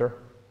 4, weren't there?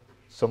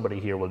 Somebody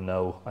here will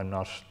know. I'm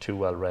not too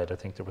well read. I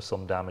think there was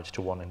some damage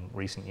to one in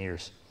recent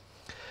years.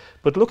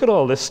 But look at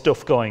all this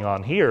stuff going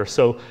on here.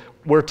 So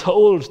we're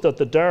told that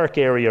the dark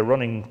area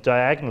running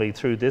diagonally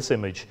through this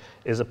image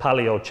is a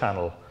paleo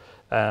channel.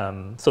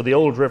 So the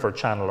old river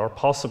channel, or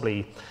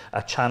possibly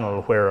a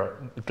channel where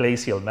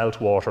glacial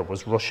meltwater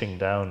was rushing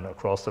down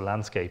across the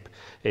landscape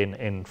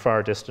in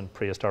far distant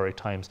prehistoric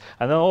times.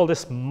 And then all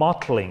this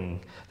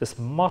mottling, this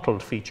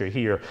mottled feature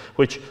here,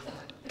 which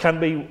can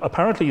be,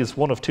 apparently is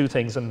one of 2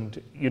 things.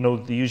 And you know,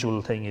 the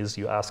usual thing is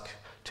you ask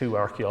 2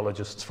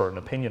 archaeologists for an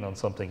opinion on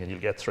something and you'll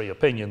get 3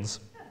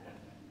 opinions.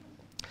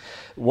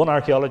 One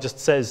archaeologist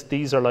says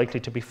these are likely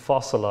to be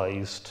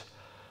fossilized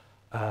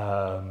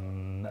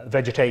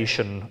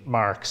vegetation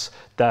marks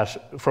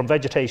from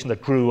vegetation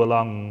that grew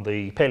along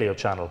the paleo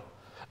channel.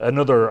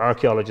 Another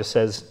archaeologist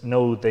says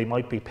no, they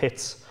might be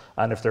pits,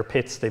 and if they're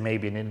pits they may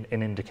be an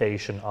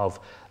indication of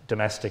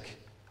domestic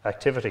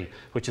activity,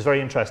 which is very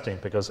interesting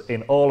because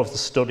in all of the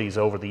studies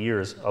over the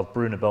years of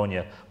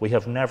Brunebonia, we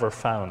have never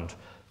found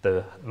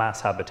the mass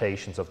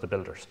habitations of the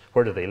builders.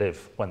 Where did they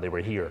live when they were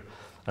here?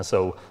 And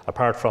so,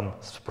 apart from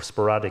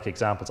sporadic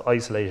examples,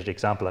 isolated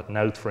example at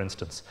Knowth, for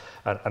instance,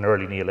 an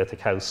early Neolithic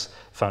house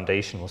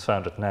foundation was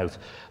found at Knowth,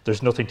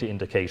 there's nothing to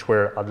indicate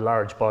where a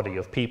large body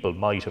of people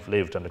might have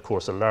lived, and of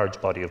course a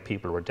large body of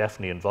people were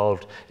definitely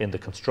involved in the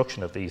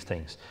construction of these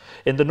things.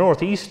 In the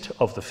northeast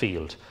of the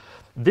field,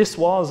 this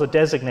was a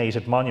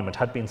designated monument,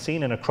 had been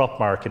seen in a crop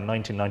mark in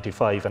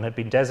 1995 and had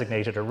been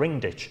designated a ring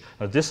ditch.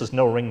 Now this is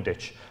no ring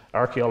ditch.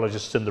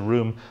 Archaeologists in the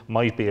room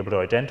might be able to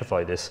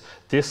identify this.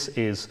 This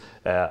is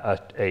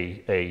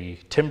a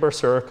timber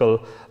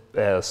circle,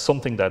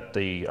 something that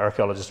the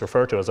archaeologists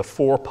refer to as a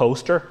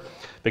 4-poster,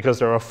 because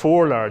there are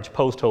 4 large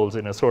post holes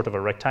in a sort of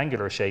a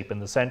rectangular shape in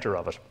the center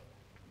of it.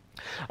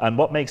 And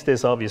what makes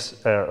this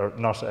obvious, or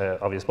not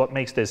obvious, what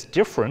makes this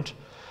different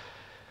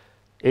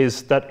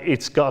is that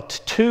it's got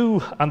 2,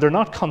 and they're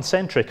not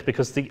concentric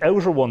because the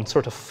outer one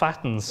sort of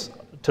fattens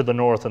to the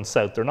north and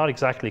south. They're not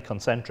exactly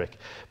concentric,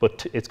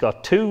 but it's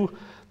got 2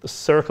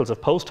 circles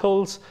of post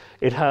holes.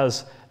 It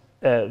has,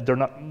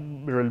 they're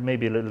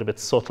maybe a little bit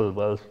subtle.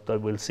 Well,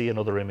 we'll see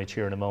another image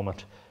here in a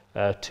moment.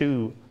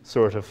 2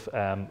 sort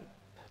of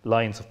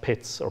lines of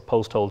pits or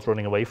post holes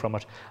running away from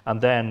it,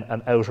 and then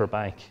an outer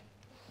bank.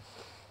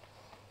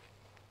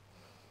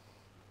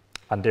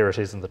 And there it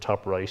is in the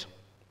top right.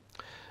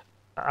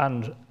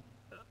 And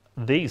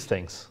these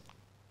things,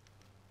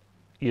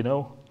 you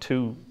know,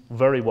 2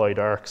 very wide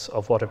arcs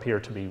of what appear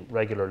to be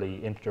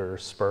regularly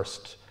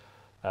interspersed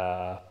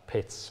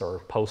pits or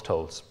post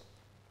holes.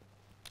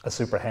 A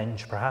super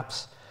henge,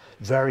 perhaps.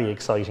 Very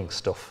exciting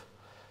stuff.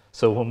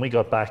 So when we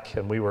got back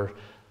and we were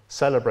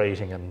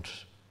celebrating and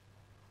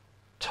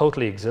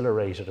totally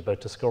exhilarated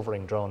about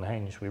discovering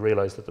Dronehenge, we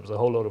realized that there was a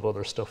whole load of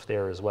other stuff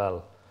there as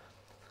well.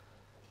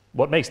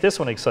 What makes this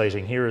one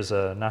exciting, here is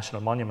a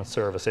National Monument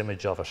Service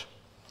image of it,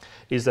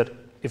 is that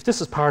if this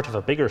is part of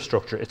a bigger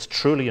structure, it's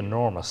truly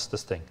enormous,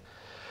 this thing.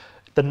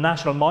 The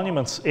National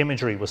Monuments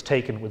imagery was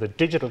taken with a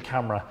digital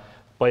camera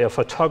by a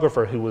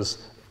photographer who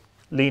was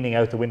leaning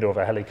out the window of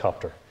a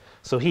helicopter.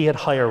 So he had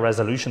higher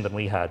resolution than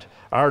we had.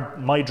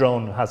 My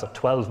drone has a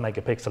 12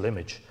 megapixel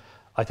image.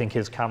 I think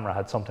his camera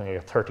had something like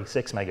a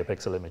 36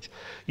 megapixel image.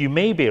 You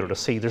may be able to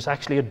see there's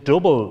actually a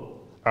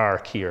double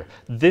arc here.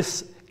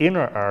 This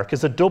inner arc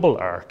is a double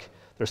arc.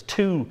 There's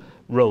 2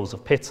 rows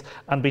of pits,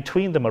 and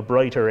between them a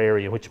brighter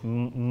area which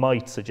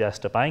might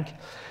suggest a bank.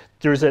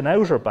 There's an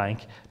outer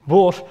bank,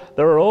 but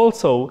there are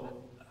also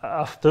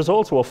there's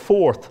also a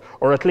 4th,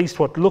 or at least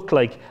what look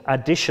like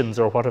additions,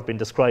 or what have been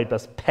described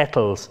as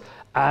petals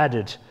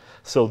added.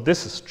 So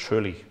this is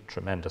truly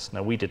tremendous.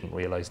 Now, we didn't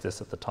realize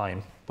this at the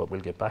time, but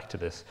we'll get back to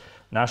this.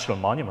 National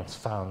Monuments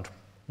found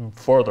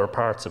further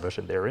parts of it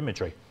in their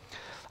imagery,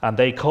 and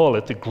they call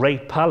it the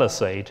Great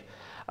Palisade.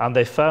 And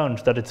they found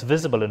that it's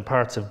visible in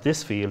parts of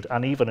this field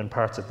and even in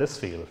parts of this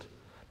field.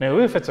 Now,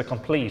 if it's a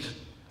complete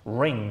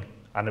ring,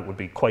 and it would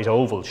be quite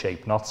oval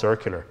shaped, not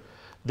circular,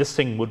 this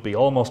thing would be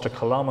almost a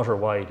kilometre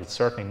wide. It's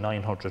certainly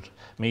 900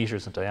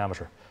 metres in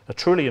diameter. A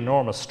truly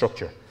enormous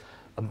structure.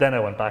 And then I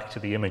went back to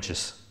the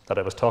images that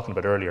I was talking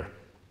about earlier.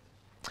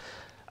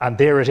 And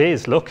there it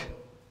is, look.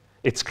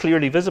 It's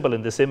clearly visible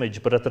in this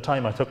image, but at the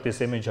time I took this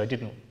image, I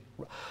didn't.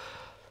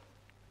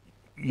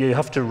 You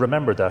have to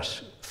remember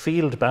that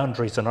field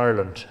boundaries in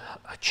Ireland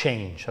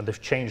change, and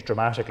they've changed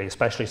dramatically,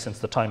 especially since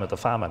the time of the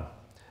famine.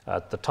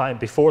 At the time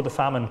before the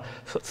famine,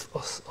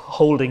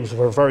 holdings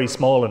were very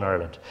small in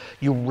Ireland.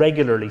 You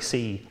regularly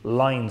see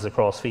lines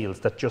across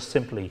fields that just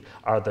simply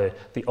are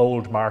the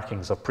old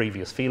markings of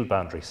previous field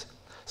boundaries.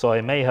 So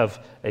I may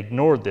have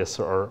ignored this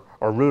or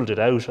ruled it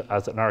out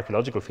as an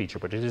archaeological feature,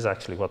 but it is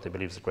actually what they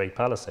believe is a Great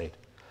Palisade.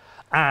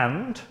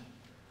 And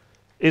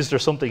is there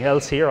something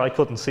else here? I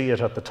couldn't see it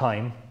at the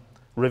time,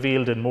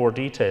 revealed in more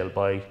detail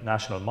by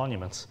National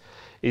Monuments,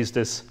 is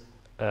this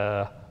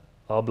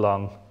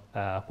oblong,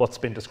 what's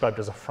been described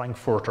as a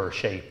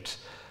Frankfurter-shaped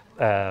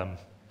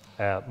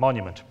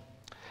monument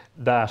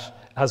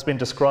that has been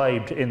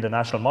described in the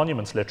National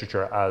Monuments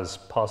literature as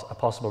a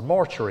possible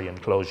mortuary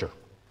enclosure.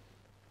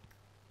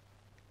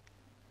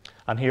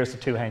 And here's the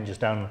two henges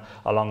down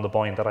along the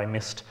Boyne that I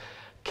missed.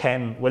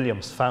 Ken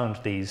Williams found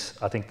these,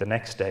 I think, the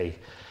next day.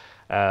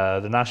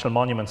 The National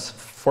Monuments'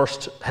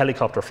 first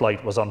helicopter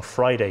flight was on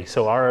Friday,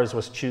 so ours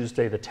was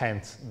Tuesday the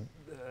 10th,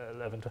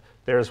 11th.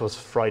 Theirs was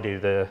Friday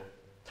the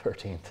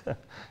 13th.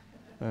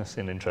 That's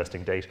an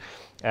interesting date.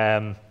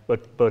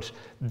 But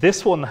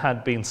this one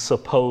had been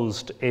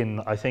supposed in,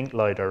 I think,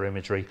 LiDAR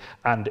imagery,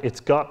 and it's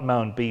got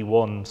Mound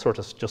B1 sort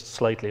of just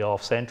slightly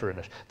off center in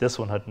it. This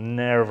one had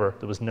never,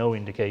 there was no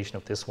indication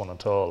of this one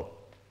at all.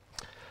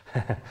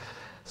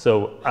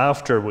 So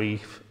after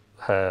we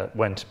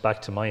went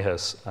back to my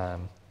house,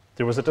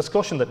 there was a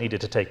discussion that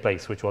needed to take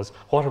place, which was,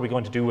 what are we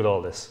going to do with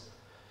all this?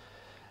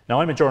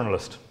 Now, I'm a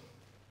journalist,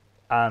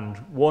 and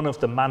one of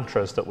the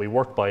mantras that we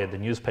work by in the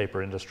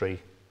newspaper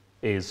industry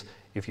is,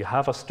 if you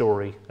have a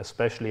story,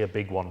 especially a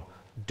big one,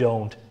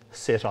 don't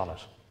sit on it.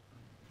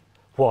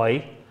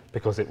 Why?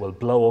 Because it will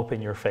blow up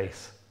in your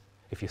face.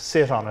 If you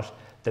sit on it,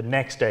 the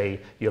next day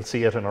you'll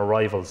see it in a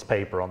rival's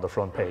paper on the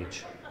front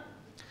page.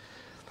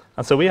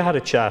 And so we had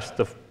a chat.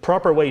 The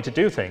proper way to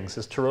do things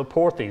is to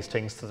report these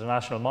things to the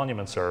National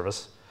Monument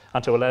Service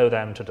and to allow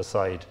them to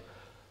decide.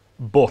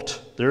 But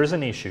there is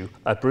an issue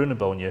at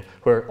Dronehenge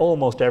where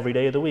almost every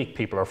day of the week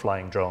people are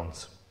flying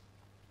drones.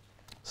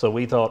 So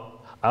we thought,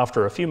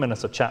 after a few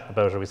minutes of chat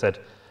about it, we said,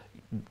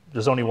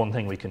 there's only one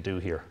thing we can do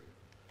here,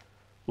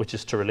 which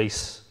is to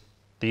release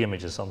the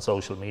images on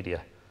social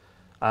media.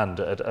 And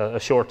a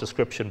short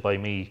description by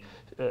me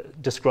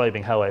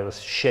describing how I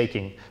was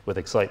shaking with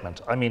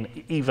excitement. I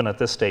mean, even at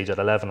this stage at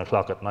 11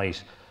 o'clock at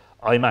night,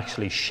 I'm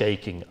actually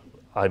shaking.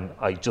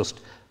 I just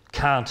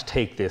can't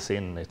take this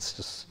in. It's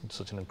just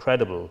such an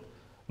incredible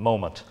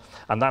moment.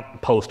 And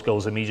that post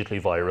goes immediately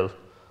viral.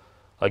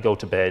 I go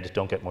to bed,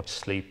 don't get much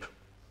sleep.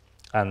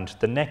 And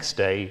the next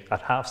day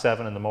at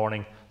 7:30 in the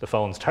morning, the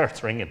phone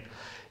starts ringing.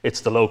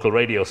 It's the local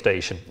radio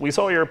station. We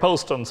saw your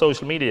post on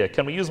social media.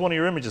 Can we use one of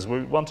your images?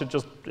 We want to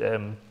just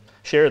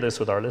share this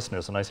with our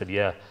listeners. And I said,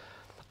 yeah.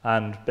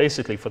 And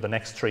basically for the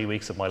next 3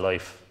 weeks of my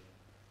life,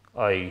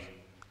 I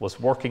was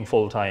working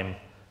full time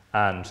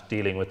and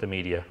dealing with the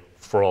media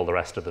for all the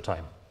rest of the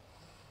time.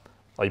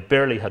 I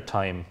barely had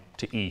time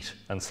to eat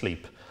and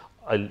sleep.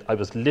 I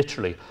was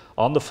literally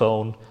on the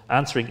phone,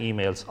 answering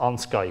emails, on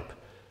Skype,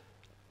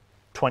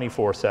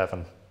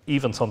 24/7,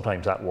 even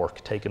sometimes at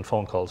work, taking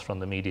phone calls from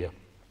the media.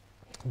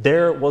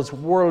 There was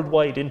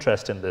worldwide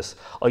interest in this.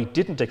 I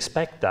didn't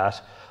expect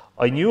that.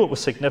 I knew it was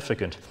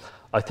significant.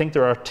 I think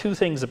there are two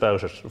things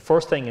about it. The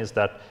first thing is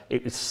that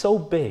it is so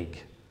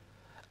big,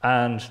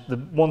 and the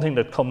one thing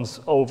that comes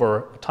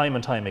over time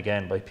and time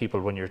again by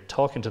people when you're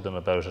talking to them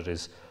about it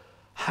is,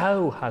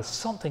 how has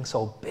something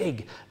so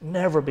big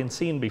never been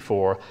seen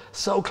before,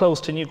 so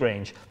close to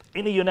Newgrange,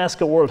 in a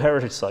UNESCO World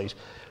Heritage Site,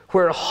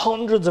 where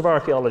hundreds of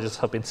archaeologists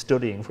have been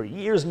studying for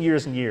years and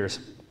years and years?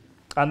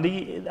 And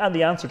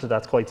the answer to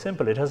that's quite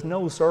simple. It has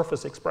no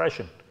surface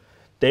expression.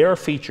 They are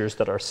features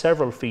that are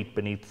several feet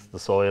beneath the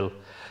soil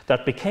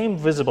that became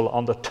visible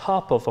on the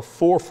top of a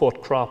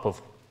 4-foot crop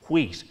of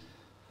wheat,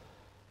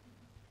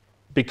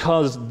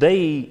 because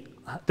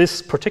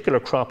this particular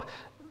crop,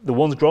 the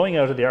ones growing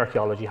out of the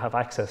archaeology, have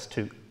access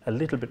to a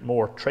little bit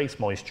more trace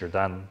moisture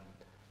than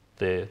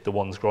the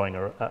ones growing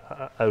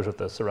out of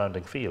the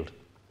surrounding field.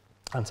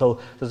 And so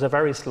there's a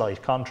very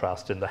slight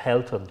contrast in the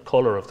health and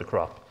colour of the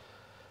crop.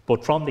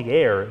 But from the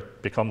air,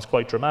 it becomes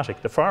quite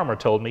dramatic. The farmer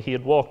told me he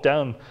had walked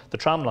down the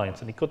tram lines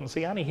and he couldn't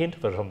see any hint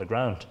of it on the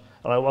ground.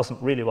 And I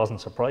really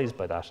wasn't surprised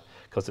by that,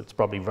 because it's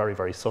probably very,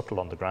 very subtle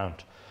on the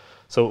ground.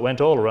 So it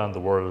went all around the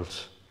world,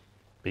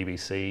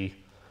 BBC,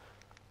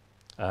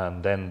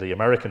 and then the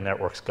American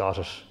networks got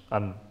it.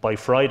 And by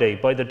Friday,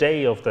 by the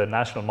day of the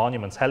National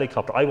Monuments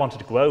helicopter, I wanted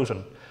to go out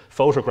and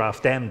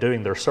photograph them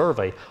doing their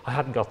survey. I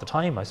hadn't got the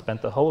time. I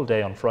spent the whole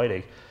day on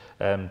Friday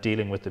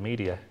dealing with the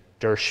media.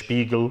 Der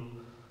Spiegel,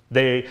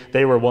 they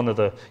were one of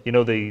the, you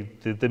know,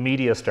 the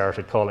media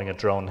started calling it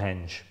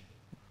Dronehenge.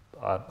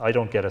 I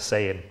don't get a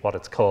say in what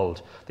it's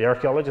called. The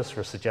archaeologists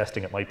were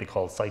suggesting it might be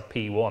called Site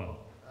P1.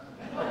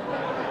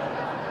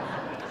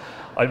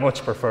 I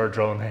much prefer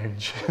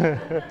Dronehenge.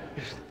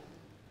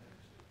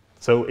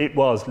 So it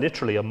was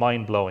literally a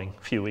mind-blowing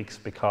few weeks,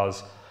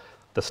 because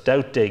the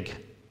Stout dig,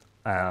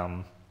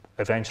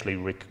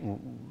 eventually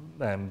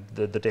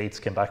the dates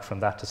came back from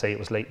that to say it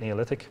was late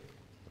Neolithic.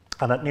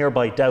 And at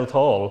nearby Douth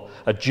Hall,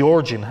 a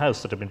Georgian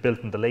house that had been built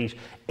in the late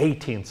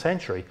 18th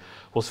century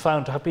was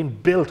found to have been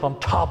built on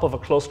top of a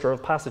cluster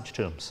of passage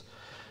tombs.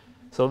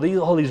 So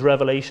all these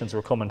revelations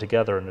were coming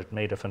together, and it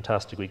made a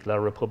fantastic week. La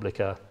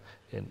Repubblica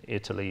in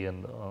Italy,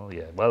 and oh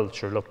yeah, well,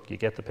 sure, look, you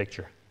get the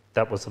picture.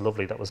 That was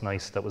lovely, that was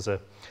nice. That was a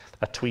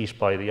tweet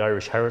by the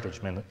Irish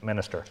Heritage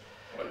Minister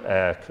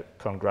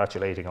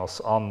congratulating us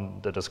on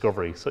the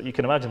discovery. So you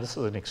can imagine this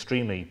is an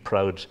extremely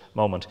proud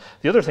moment.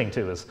 The other thing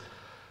too is,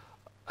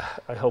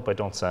 I hope I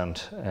don't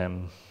sound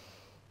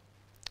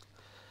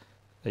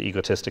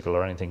egotistical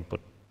or anything, but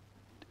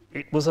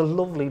it was a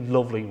lovely,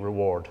 lovely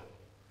reward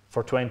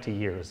for 20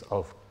 years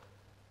of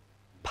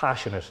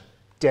passionate,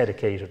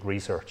 dedicated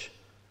research,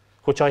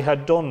 which I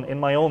had done in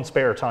my own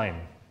spare time.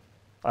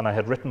 And I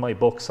had written my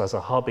books as a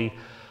hobby.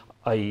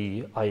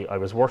 I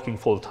was working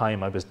full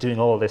time. I was doing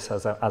all this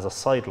as a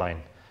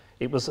sideline.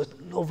 It was a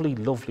lovely,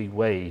 lovely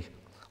way,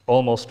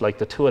 almost like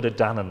the Tuatha De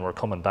Danann were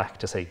coming back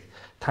to say,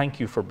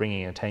 thank you for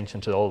bringing attention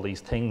to all these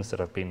things that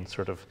have been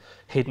sort of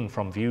hidden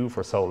from view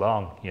for so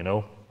long, you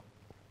know.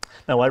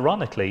 Now,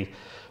 ironically,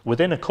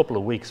 within a couple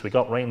of weeks, we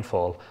got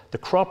rainfall. The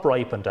crop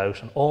ripened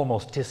out and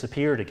almost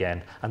disappeared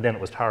again, and then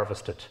it was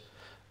harvested.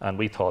 And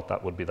we thought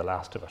that would be the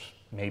last of it.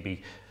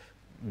 Maybe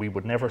we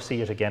would never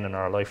see it again in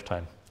our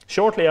lifetime.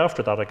 Shortly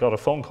after that, I got a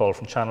phone call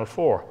from Channel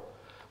 4.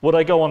 Would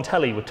I go on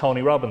telly with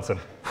Tony Robinson?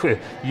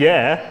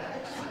 Yeah,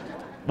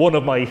 one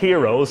of my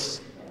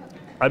heroes.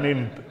 I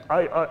mean,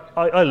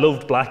 I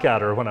loved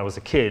Blackadder when I was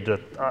a kid.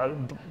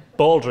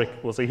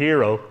 Baldric was a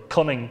hero,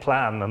 cunning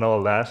plan and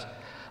all that.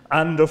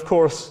 And of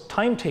course,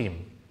 Time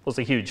Team was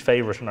a huge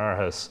favourite in our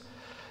house.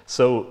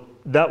 So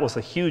that was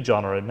a huge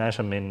honour. I met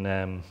him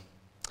in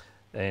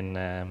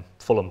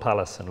Fulham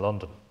Palace in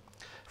London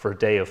for a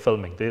day of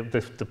filming.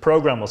 The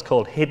programme was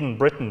called Hidden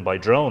Britain by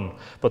Drone,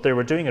 but they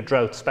were doing a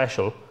drought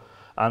special,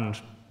 and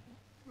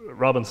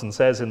Robinson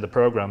says in the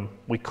programme,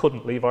 we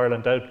couldn't leave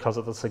Ireland out because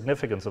of the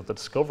significance of the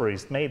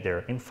discoveries made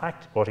there. In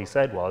fact, what he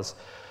said was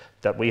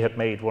that we had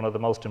made one of the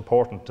most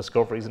important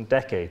discoveries in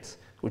decades,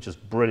 which is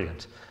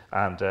brilliant,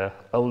 and a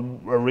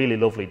really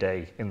lovely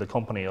day in the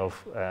company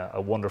of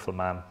a wonderful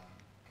man.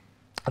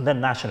 And then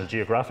National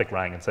Geographic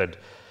rang and said,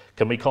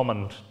 can we come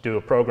and do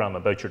a programme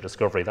about your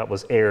discovery? That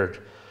was aired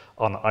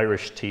on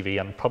Irish TV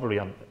and probably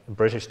on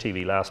British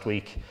TV last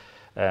week.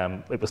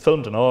 It was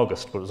filmed in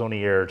August, but it was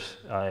only aired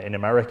in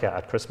America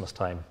at Christmas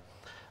time.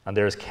 And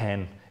there's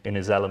Ken in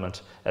his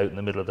element out in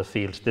the middle of the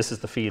field. This is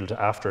the field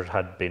after it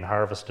had been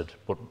harvested,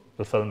 but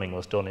the filming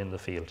was done in the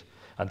field.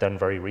 And then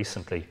very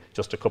recently,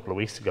 just a couple of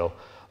weeks ago,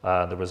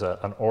 there was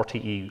an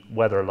RTE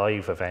Weather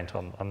Live event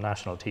on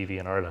national TV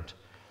in Ireland.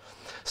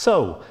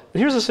 So,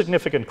 here's a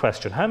significant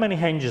question. How many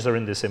henges are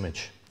in this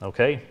image?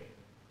 Okay,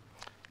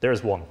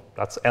 there's one.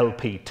 That's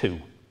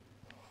LP2.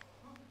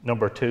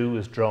 Number 2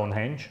 is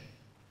Dronehenge.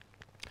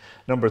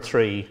 Number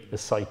 3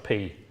 is Site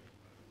P,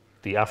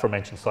 the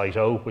aforementioned Site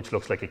O, which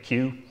looks like a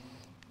Q.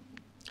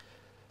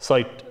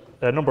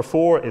 Number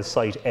 4 is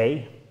Site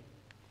A.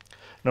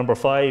 Number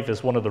 5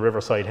 is one of the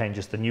riverside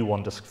henges, the new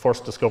one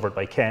first discovered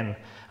by Ken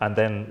and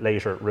then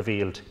later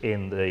revealed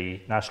in the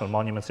National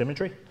Monuments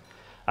imagery.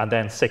 And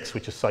then 6,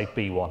 which is Site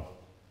B1.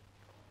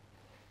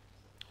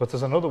 But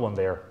there's another one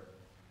there.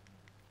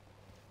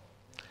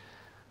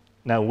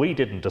 Now, we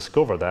didn't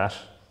discover that.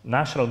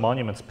 National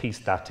Monuments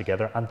pieced that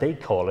together, and they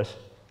call it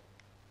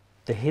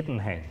the hidden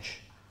henge,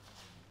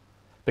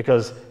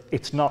 because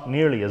it's not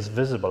nearly as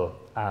visible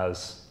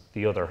as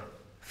the other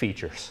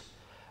features,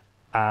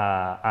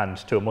 and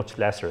to a much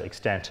lesser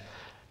extent.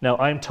 Now,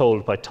 I'm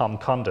told by Tom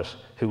Condit,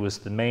 who was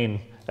the main,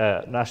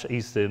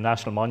 he's the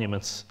National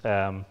Monuments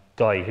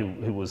guy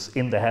who was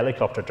in the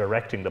helicopter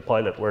directing the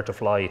pilot where to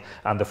fly,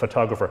 and the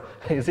photographer.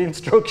 His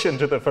instruction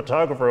to the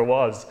photographer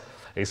was,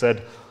 he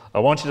said, I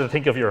want you to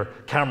think of your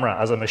camera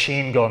as a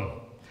machine gun.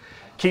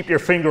 Keep your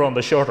finger on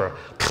the shutter.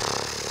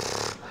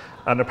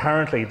 And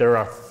apparently there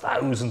are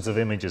thousands of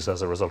images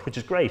as a result, which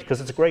is great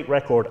because it's a great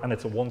record and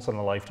it's a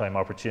once-in-a-lifetime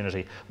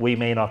opportunity. We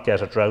may not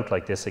get a drought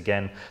like this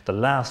again. The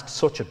last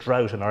such a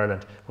drought in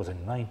Ireland was in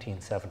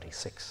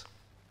 1976.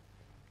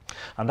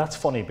 And that's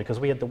funny because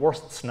we had the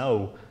worst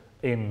snow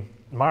in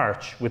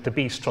March with the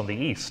beast from the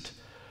east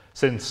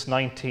since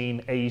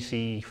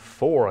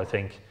 1984, I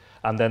think,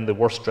 and then the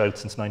worst drought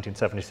since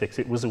 1976.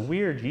 It was a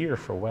weird year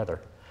for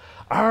weather.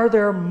 Are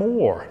there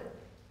more?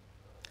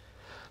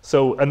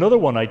 So another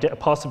one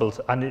possible,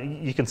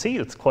 and you can see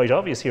it's quite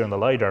obvious here in the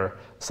LiDAR,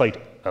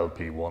 Site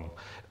LP1,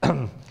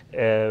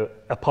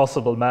 a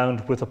possible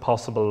mound with a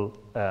possible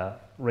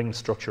ring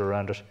structure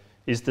around it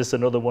Is this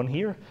another one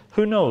here?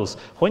 Who knows?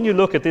 When you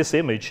look at this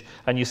image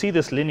and you see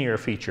this linear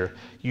feature,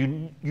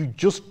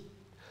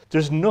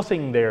 there's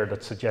nothing there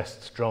that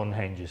suggests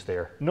Dronehenge is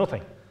there.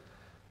 Nothing.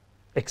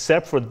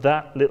 Except for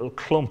that little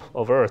clump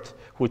of earth,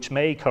 which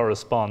may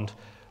correspond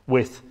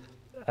with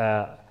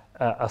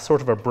a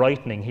sort of a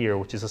brightening here,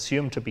 which is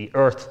assumed to be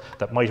earth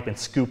that might have been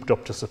scooped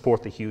up to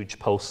support the huge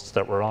posts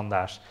that were on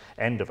that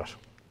end of it.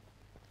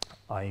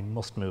 I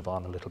must move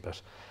on a little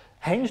bit.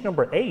 Henge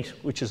number 8,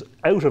 which is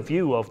out of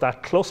view of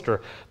that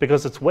cluster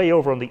because it's way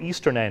over on the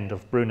eastern end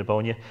of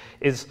Brunebonia,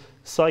 is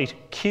site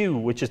Q,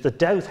 which is the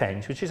Douth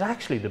Henge, which is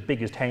actually the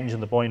biggest henge in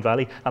the Boyne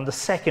Valley and the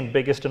second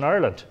biggest in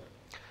Ireland.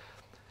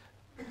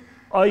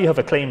 I have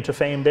a claim to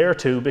fame there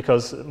too,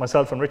 because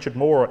myself and Richard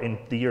Moore in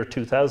the year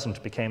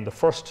 2000 became the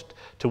first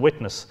to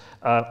witness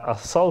a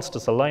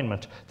solstice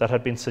alignment that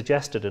had been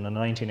suggested in a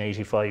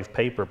 1985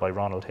 paper by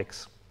Ronald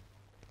Hicks.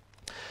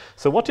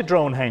 So what did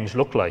Dronehenge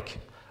look like?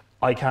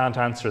 I can't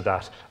answer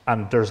that,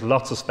 and there's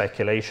lots of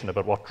speculation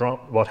about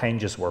what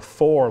henges were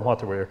for and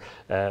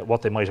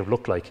what they might have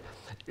looked like.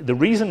 The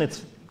reason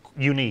it's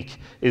unique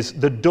is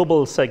the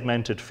double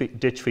segmented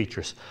ditch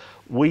features.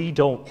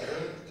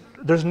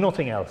 There's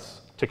nothing else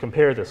to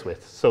compare this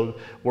with. So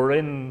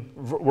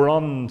we're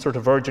on sort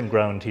of virgin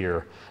ground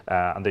here,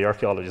 and the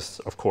archaeologists,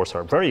 of course,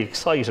 are very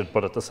excited,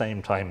 but at the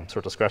same time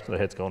sort of scratching their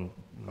heads going,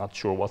 not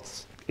sure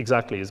what's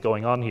exactly is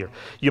going on here.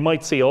 You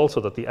might see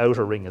also that the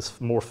outer ring is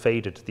more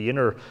faded. The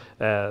inner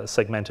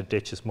segmented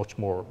ditch is much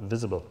more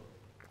visible.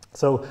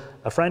 So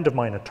a friend of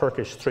mine, a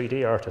Turkish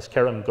 3D artist,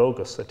 Kerem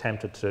Gogus,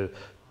 attempted to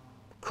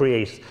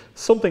create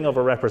something of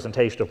a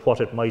representation of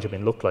what it might have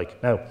been looked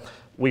like. Now,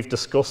 we've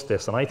discussed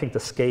this, and I think the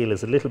scale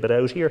is a little bit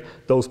out here.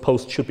 Those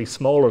posts should be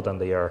smaller than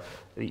they are.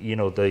 You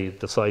know,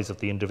 the size of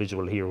the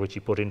individual here, which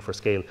you put in for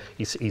scale,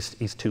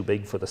 he's too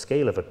big for the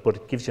scale of it, but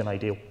it gives you an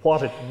idea of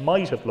what it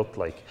might have looked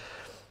like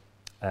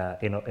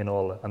in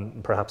all,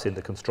 and perhaps in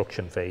the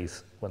construction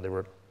phase when they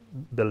were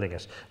building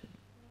it.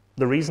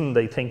 The reason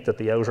they think that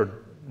the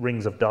outer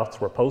rings of dots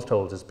were post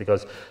holes is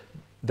because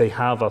they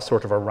have a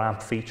sort of a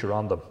ramp feature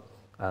on them.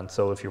 And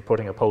so if you're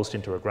putting a post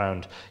into a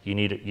ground, you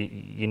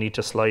need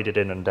to slide it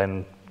in and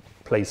then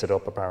place it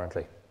up,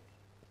 apparently,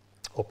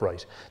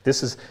 upright.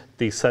 This is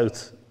the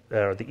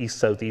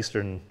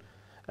east-southeastern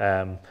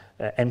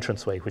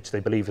entranceway, which they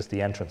believe is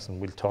the entrance, and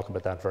we'll talk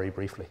about that very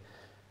briefly.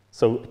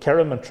 So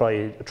Kerem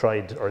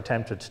tried or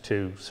attempted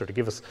to sort of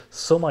give us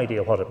some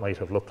idea what it might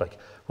have looked like,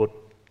 but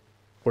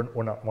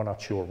we're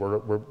not sure.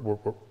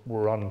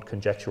 We're on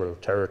conjectural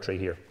territory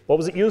here. What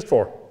was it used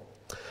for?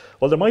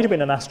 Well, there might have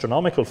been an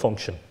astronomical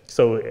function.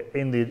 So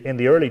in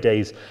the early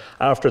days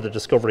after the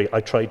discovery, I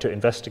tried to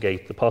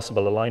investigate the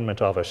possible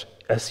alignment of it,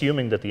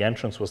 assuming that the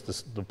entrance was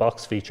the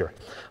box feature.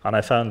 And I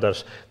found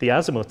that the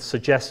azimuth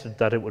suggested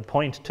that it would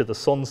point to the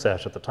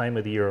sunset at the time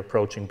of the year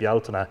approaching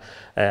Bealtaine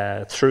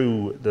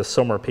through the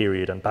summer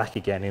period and back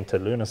again into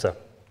Lunasa.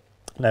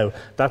 Now,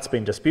 that's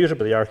been disputed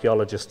by the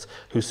archaeologists,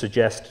 who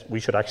suggest we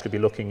should actually be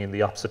looking in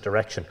the opposite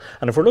direction.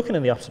 And if we're looking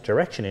in the opposite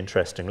direction,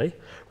 interestingly,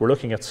 we're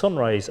looking at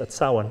sunrise at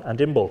Samhain and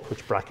Imbolc,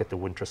 which bracket the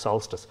winter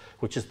solstice,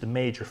 which is the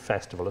major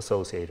festival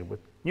associated with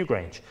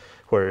Newgrange,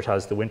 where it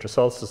has the winter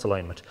solstice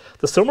alignment.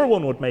 The summer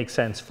one would make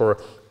sense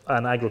for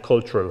an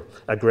agricultural,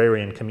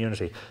 agrarian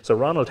community. So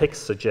Ronald Hicks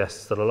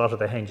suggests that a lot of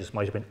the henges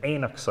might have been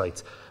Éanach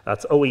sites.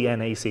 That's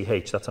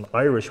O-E-N-A-C-H, that's an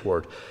Irish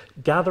word.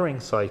 Gathering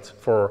sites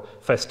for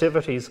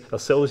festivities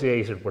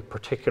associated with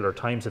particular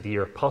times of the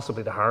year,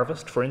 possibly the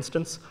harvest, for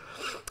instance.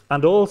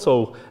 And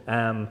also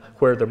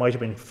where there might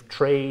have been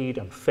trade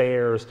and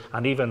fairs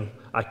and even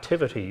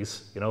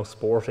activities, you know,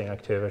 sporting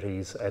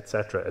activities,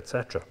 etc.,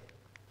 etc.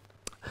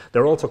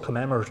 They're also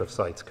commemorative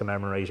sites,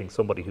 commemorating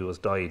somebody who has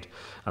died.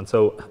 And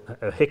so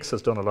Hicks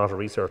has done a lot of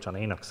research on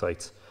Éanach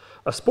sites.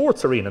 A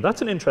sports arena,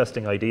 that's an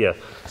interesting idea.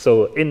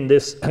 So in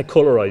this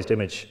colorized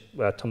image,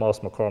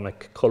 Tomás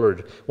McCormick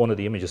colored one of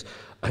the images.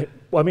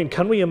 I mean,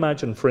 can we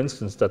imagine, for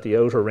instance, that the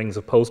outer rings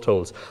of post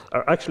holes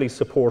are actually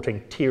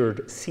supporting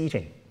tiered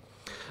seating?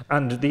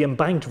 And the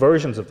embanked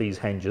versions of these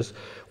henges,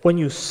 when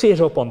you sit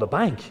up on the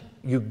bank,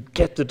 you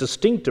get the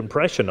distinct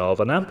impression of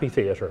an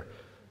amphitheatre,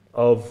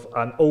 of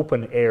an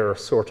open air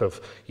sort of,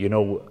 you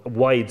know,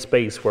 wide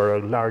space where a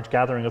large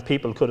gathering of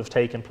people could have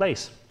taken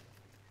place.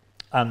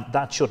 And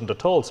that shouldn't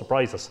at all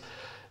surprise us.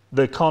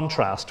 The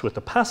contrast with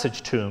the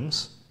passage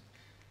tombs,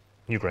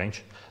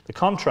 Newgrange, the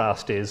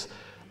contrast is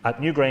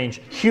at Newgrange,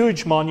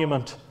 huge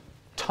monument,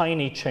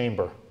 tiny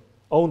chamber,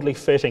 only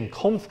fitting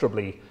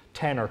comfortably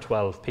 10 or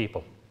 12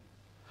 people.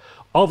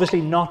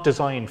 Obviously not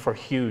designed for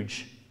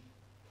huge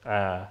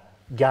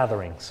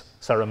gatherings,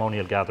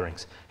 ceremonial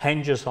gatherings.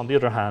 Henges, on the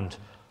other hand,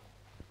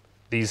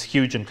 these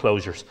huge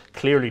enclosures,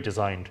 clearly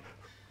designed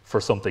for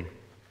something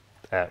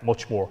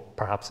much more,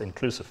 perhaps,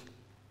 inclusive.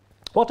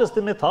 What does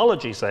the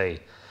mythology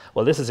say?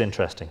 Well, this is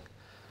interesting.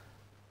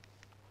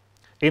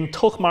 In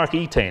Tuchmarc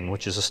Etain,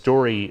 which is a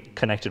story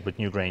connected with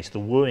Newgrange, the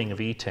wooing of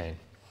Etain,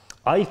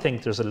 I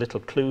think there's a little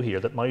clue here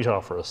that might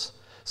offer us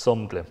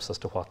some glimpse as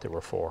to what they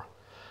were for.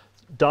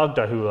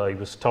 Dagda, who I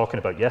was talking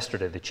about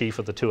yesterday, the chief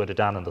of the Tuatha De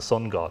Danann, the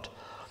sun god,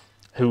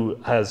 who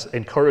has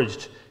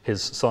encouraged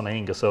his son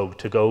Aengus Og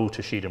to go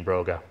to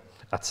Sheedenbroga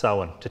at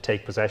Samhain to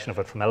take possession of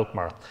it from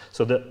Elkmar.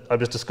 So I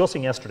was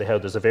discussing yesterday how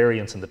there's a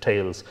variance in the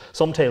tales.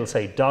 Some tales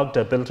say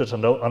Dagda built it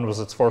and was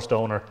its first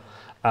owner,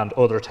 and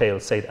other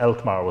tales say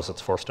Elkmar was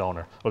its first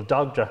owner. Well,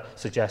 Dagda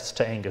suggests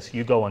to Aengus,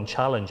 you go and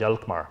challenge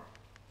Elkmar.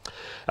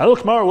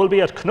 Elkmar will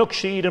be at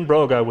Cnocksheed and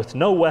Broga with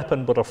no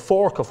weapon but a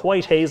fork of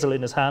white hazel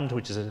in his hand,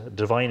 which is a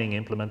divining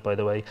implement, by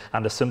the way,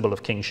 and a symbol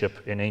of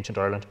kingship in ancient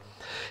Ireland.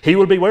 He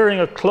will be wearing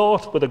a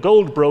cloth with a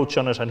gold brooch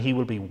on it, and he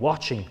will be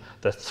watching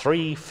the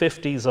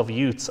 350s of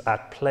youths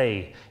at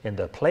play in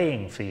the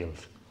playing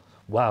field.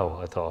 Wow,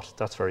 I thought,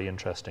 that's very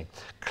interesting.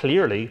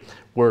 Clearly,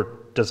 we're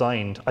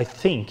designed, I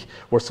think,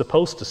 we're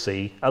supposed to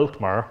see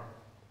Elkmar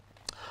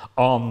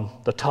on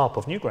the top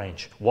of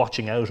Newgrange,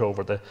 watching out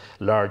over the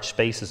large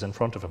spaces in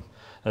front of him.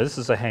 Now, this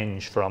is a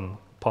henge from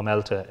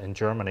Pomelta in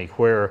Germany,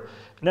 where,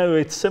 now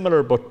it's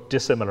similar but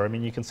dissimilar. I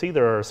mean, you can see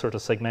there are sort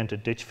of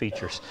segmented ditch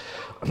features.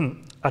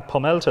 At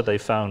Pomelta, they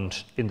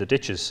found in the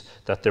ditches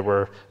that there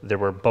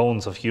were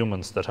bones of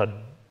humans that had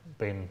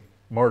been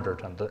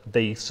murdered, and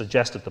they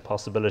suggested the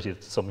possibility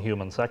that some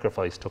human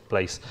sacrifice took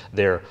place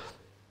there.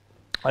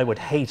 I would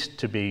hate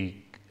to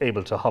be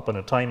able to hop in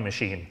a time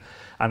machine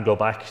and go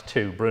back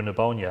to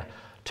Brunebonia,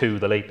 to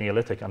the late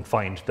Neolithic, and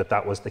find that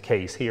that was the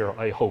case here.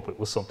 I hope it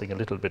was something a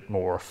little bit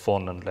more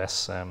fun and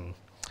less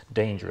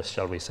dangerous,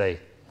 shall we say.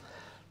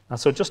 And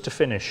so just to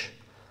finish,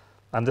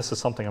 and this is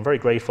something I'm very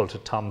grateful to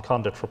Tom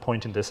Condit for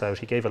pointing this out.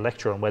 He gave a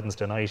lecture on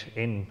Wednesday night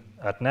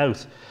at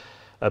Nowth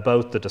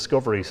about the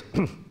discoveries.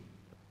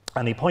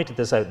 And he pointed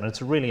this out, and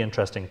it's a really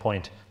interesting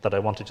point that I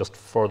want to just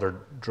further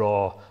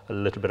draw a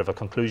little bit of a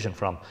conclusion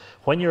from.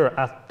 When you're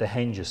at the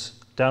henges,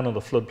 down on the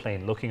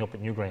floodplain, looking up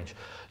at Newgrange,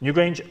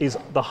 Newgrange is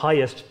the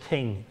highest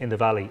thing in the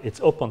valley. It's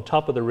up on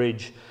top of the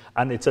ridge,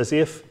 and it's as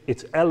if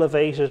it's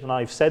elevated, and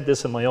I've said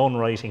this in my own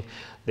writing,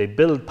 they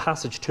build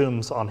passage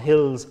tombs on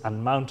hills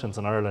and mountains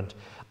in Ireland,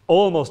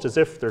 almost as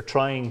if they're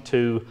trying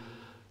to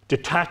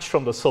detach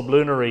from the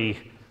sublunary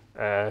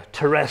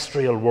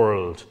terrestrial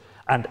world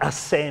and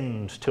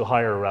ascend to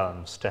higher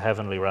realms, to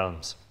heavenly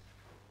realms.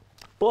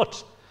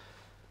 But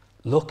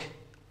look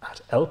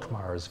at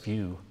Elkmar's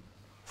view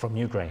from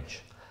Newgrange.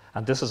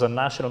 And this is a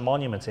National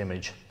Monuments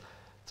image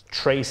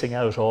tracing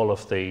out all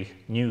of the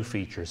new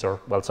features, or,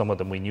 well, some of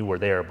them we knew were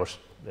there, but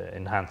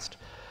enhanced.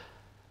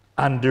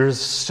 And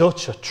there's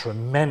such a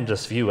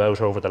tremendous view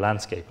out over the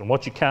landscape. And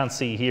what you can't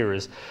see here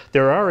is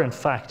there are, in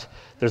fact,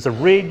 there's a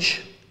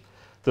ridge,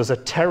 there's a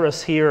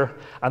terrace here,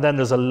 and then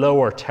there's a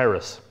lower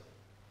terrace.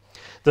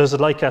 There's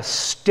like a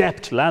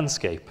stepped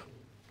landscape.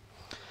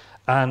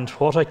 And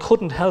what I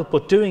couldn't help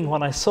but doing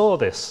when I saw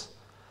this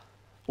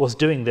was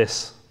doing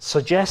this,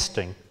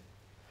 suggesting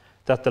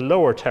that the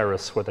lower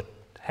terrace where the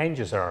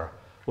henges are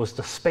was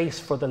the space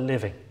for the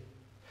living.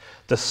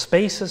 The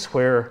spaces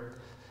where,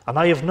 and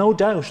I have no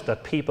doubt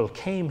that people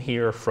came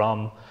here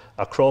from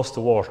across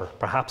the water,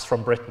 perhaps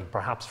from Britain,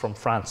 perhaps from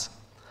France,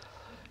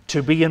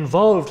 to be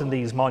involved in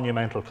these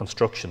monumental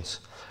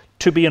constructions,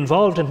 to be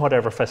involved in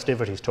whatever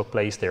festivities took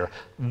place there.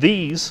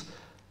 These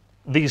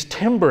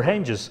timber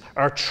henges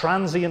are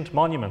transient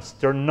monuments.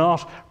 They're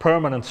not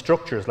permanent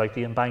structures like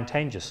the embanked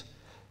henges.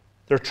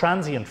 They're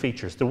transient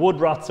features. The wood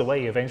rots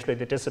away, eventually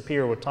they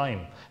disappear with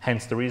time,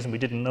 hence the reason we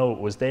didn't know it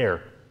was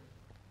there.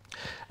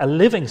 A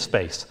living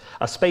space,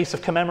 a space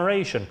of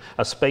commemoration,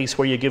 a space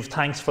where you give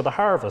thanks for the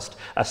harvest,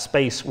 a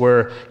space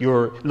where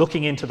you're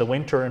looking into the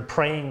winter and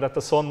praying that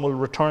the sun will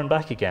return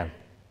back again.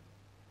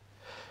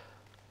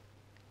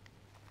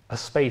 A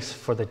space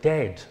for the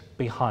dead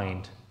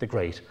behind the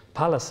Great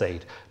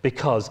Palisade,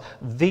 because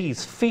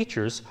these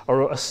features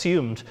are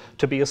assumed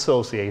to be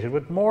associated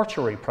with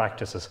mortuary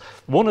practices.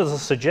 One of the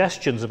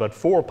suggestions about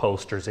four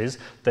posters is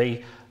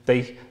they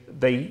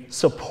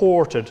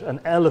supported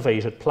an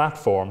elevated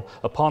platform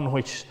upon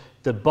which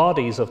the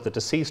bodies of the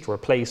deceased were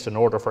placed in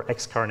order for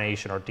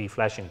excarnation or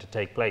defleshing to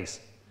take place,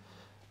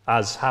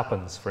 as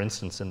happens, for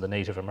instance, in the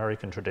Native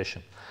American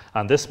tradition,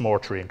 and this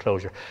mortuary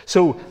enclosure.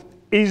 So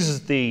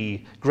is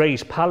the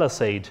Great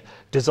Palisade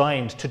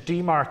designed to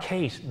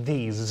demarcate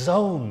these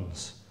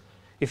zones?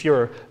 If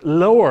you're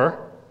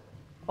lower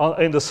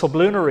in the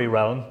sublunary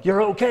realm,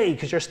 you're okay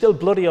because you're still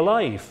bloody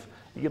alive.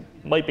 You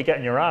might be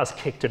getting your ass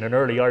kicked in an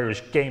early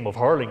Irish game of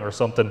hurling or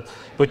something,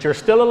 but you're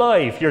still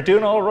alive, you're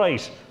doing all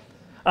right.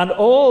 And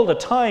all the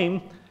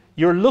time,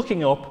 you're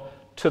looking up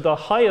to the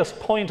highest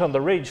point on the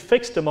ridge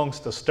fixed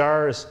amongst the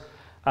stars,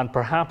 and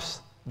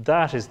perhaps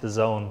that is the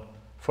zone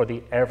for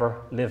the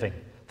ever-living.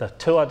 The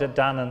Tuatha De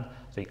Danann,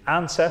 the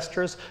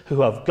ancestors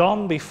who have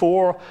gone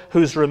before,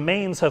 whose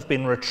remains have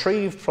been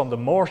retrieved from the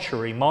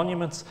mortuary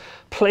monuments,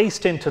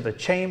 placed into the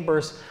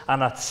chambers,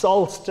 and at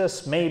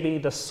solstice maybe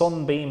the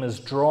sunbeam is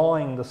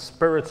drawing the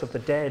spirits of the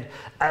dead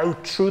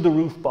out through the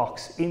roof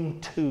box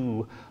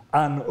into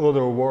an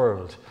other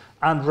world.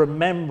 And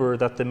remember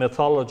that the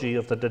mythology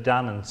of the De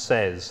Danann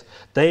says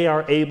they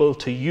are able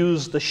to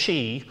use the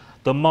Sidhe,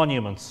 the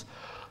monuments,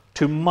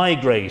 to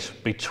migrate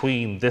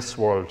between this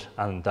world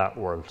and that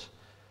world.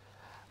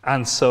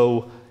 And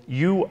so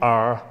you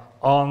are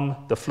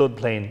on the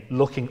floodplain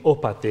looking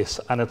up at this,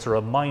 and it's a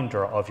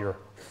reminder of your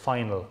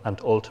final and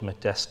ultimate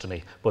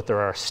destiny. But there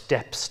are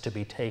steps to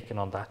be taken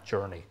on that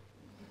journey.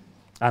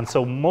 And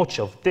so much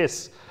of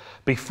this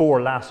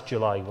before last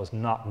July was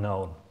not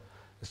known.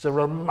 It's a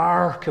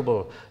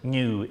remarkable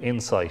new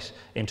insight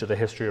into the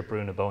history of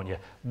Brunebonia,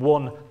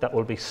 one that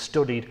will be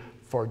studied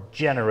for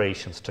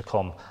generations to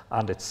come.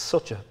 And it's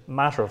such a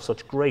matter of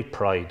such great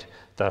pride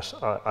that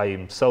I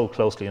am so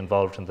closely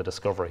involved in the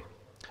discovery.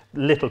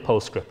 Little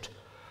postscript.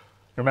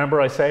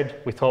 Remember I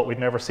said we thought we'd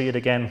never see it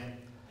again?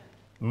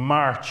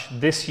 March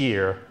this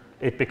year,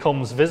 it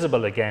becomes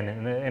visible again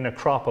in a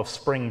crop of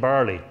spring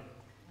barley.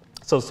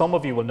 So some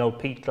of you will know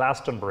Pete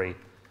Glastonbury.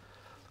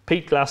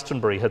 Pete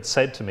Glastonbury had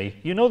said to me,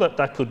 you know that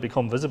that could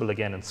become visible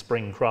again in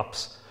spring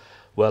crops.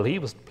 Well, he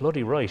was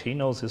bloody right. He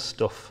knows his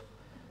stuff.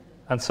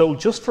 And so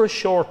just for a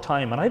short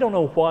time, and I don't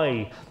know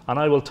why, and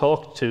I will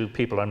talk to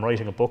people, I'm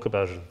writing a book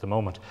about it at the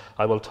moment,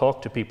 I will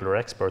talk to people who are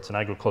experts in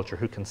agriculture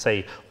who can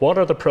say, what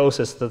are the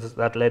processes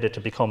that led it to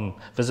become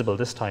visible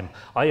this time?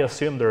 I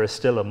assume there is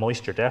still a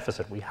moisture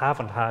deficit. We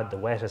haven't had the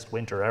wettest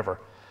winter ever.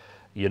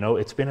 You know,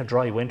 it's been a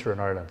dry winter in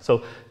Ireland.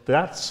 So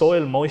that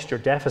soil moisture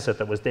deficit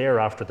that was there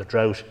after the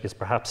drought is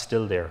perhaps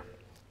still there.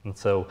 And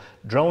so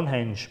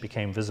Dronehenge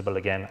became visible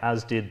again,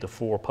 as did the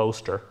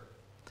four-poster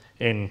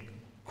in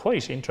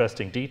quite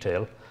interesting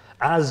detail,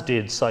 as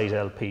did site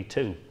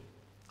LP2.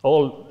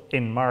 All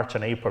in March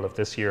and April of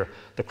this year.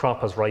 The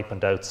crop has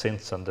ripened out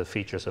since and the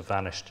features have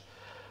vanished.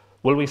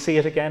 Will we see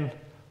it again?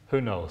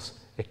 Who knows?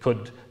 It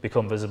could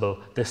become visible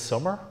this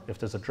summer if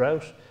there's a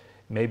drought.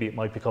 Maybe it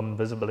might become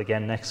visible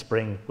again next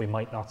spring. We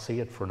might not see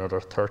it for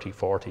another 30,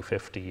 40,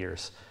 50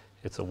 years.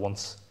 It's a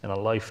once in a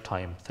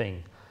lifetime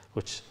thing,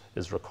 which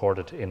is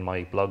recorded in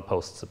my blog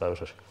posts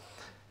about it.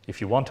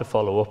 If you want to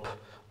follow up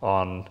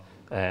on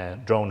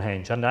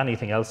Dronehenge and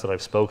anything else that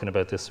I've spoken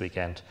about this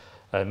weekend,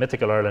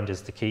 Mythical Ireland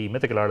is the key,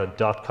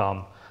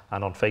 mythicalireland.com,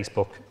 and on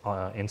Facebook,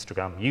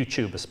 Instagram,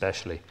 YouTube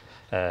especially,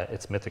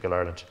 it's Mythical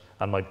Ireland.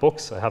 And my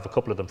books, I have a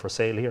couple of them for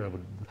sale here. I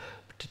would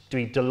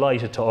be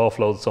delighted to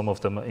offload some of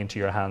them into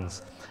your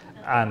hands.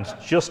 And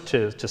just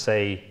to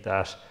say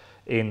that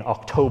in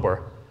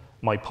October,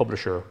 my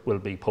publisher will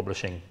be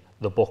publishing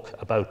the book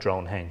about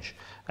Dronehenge,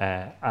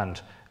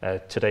 and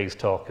today's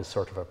talk is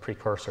sort of a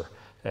precursor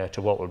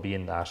to what will be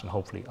in that, and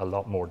hopefully a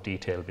lot more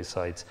detail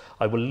besides.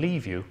 I will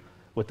leave you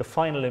with the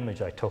final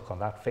image I took on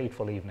that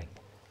fateful evening.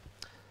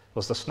 It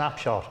was the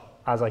snapshot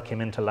as I came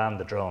in to land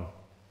the drone.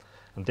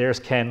 And there's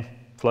Ken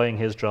flying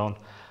his drone,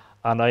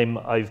 and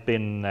I've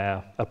been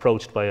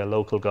approached by a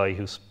local guy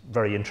who's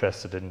very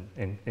interested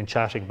in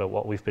chatting about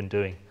what we've been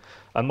doing.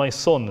 And my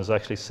son is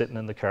actually sitting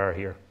in the car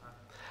here.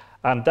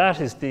 And that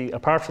is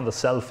apart from the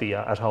selfie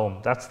at home,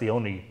 that's the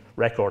only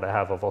record I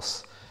have of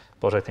us.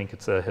 But I think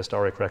it's a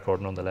historic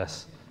record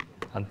nonetheless.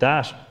 And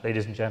that,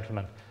 ladies and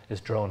gentlemen, is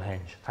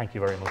Dronehenge. Thank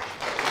you very much.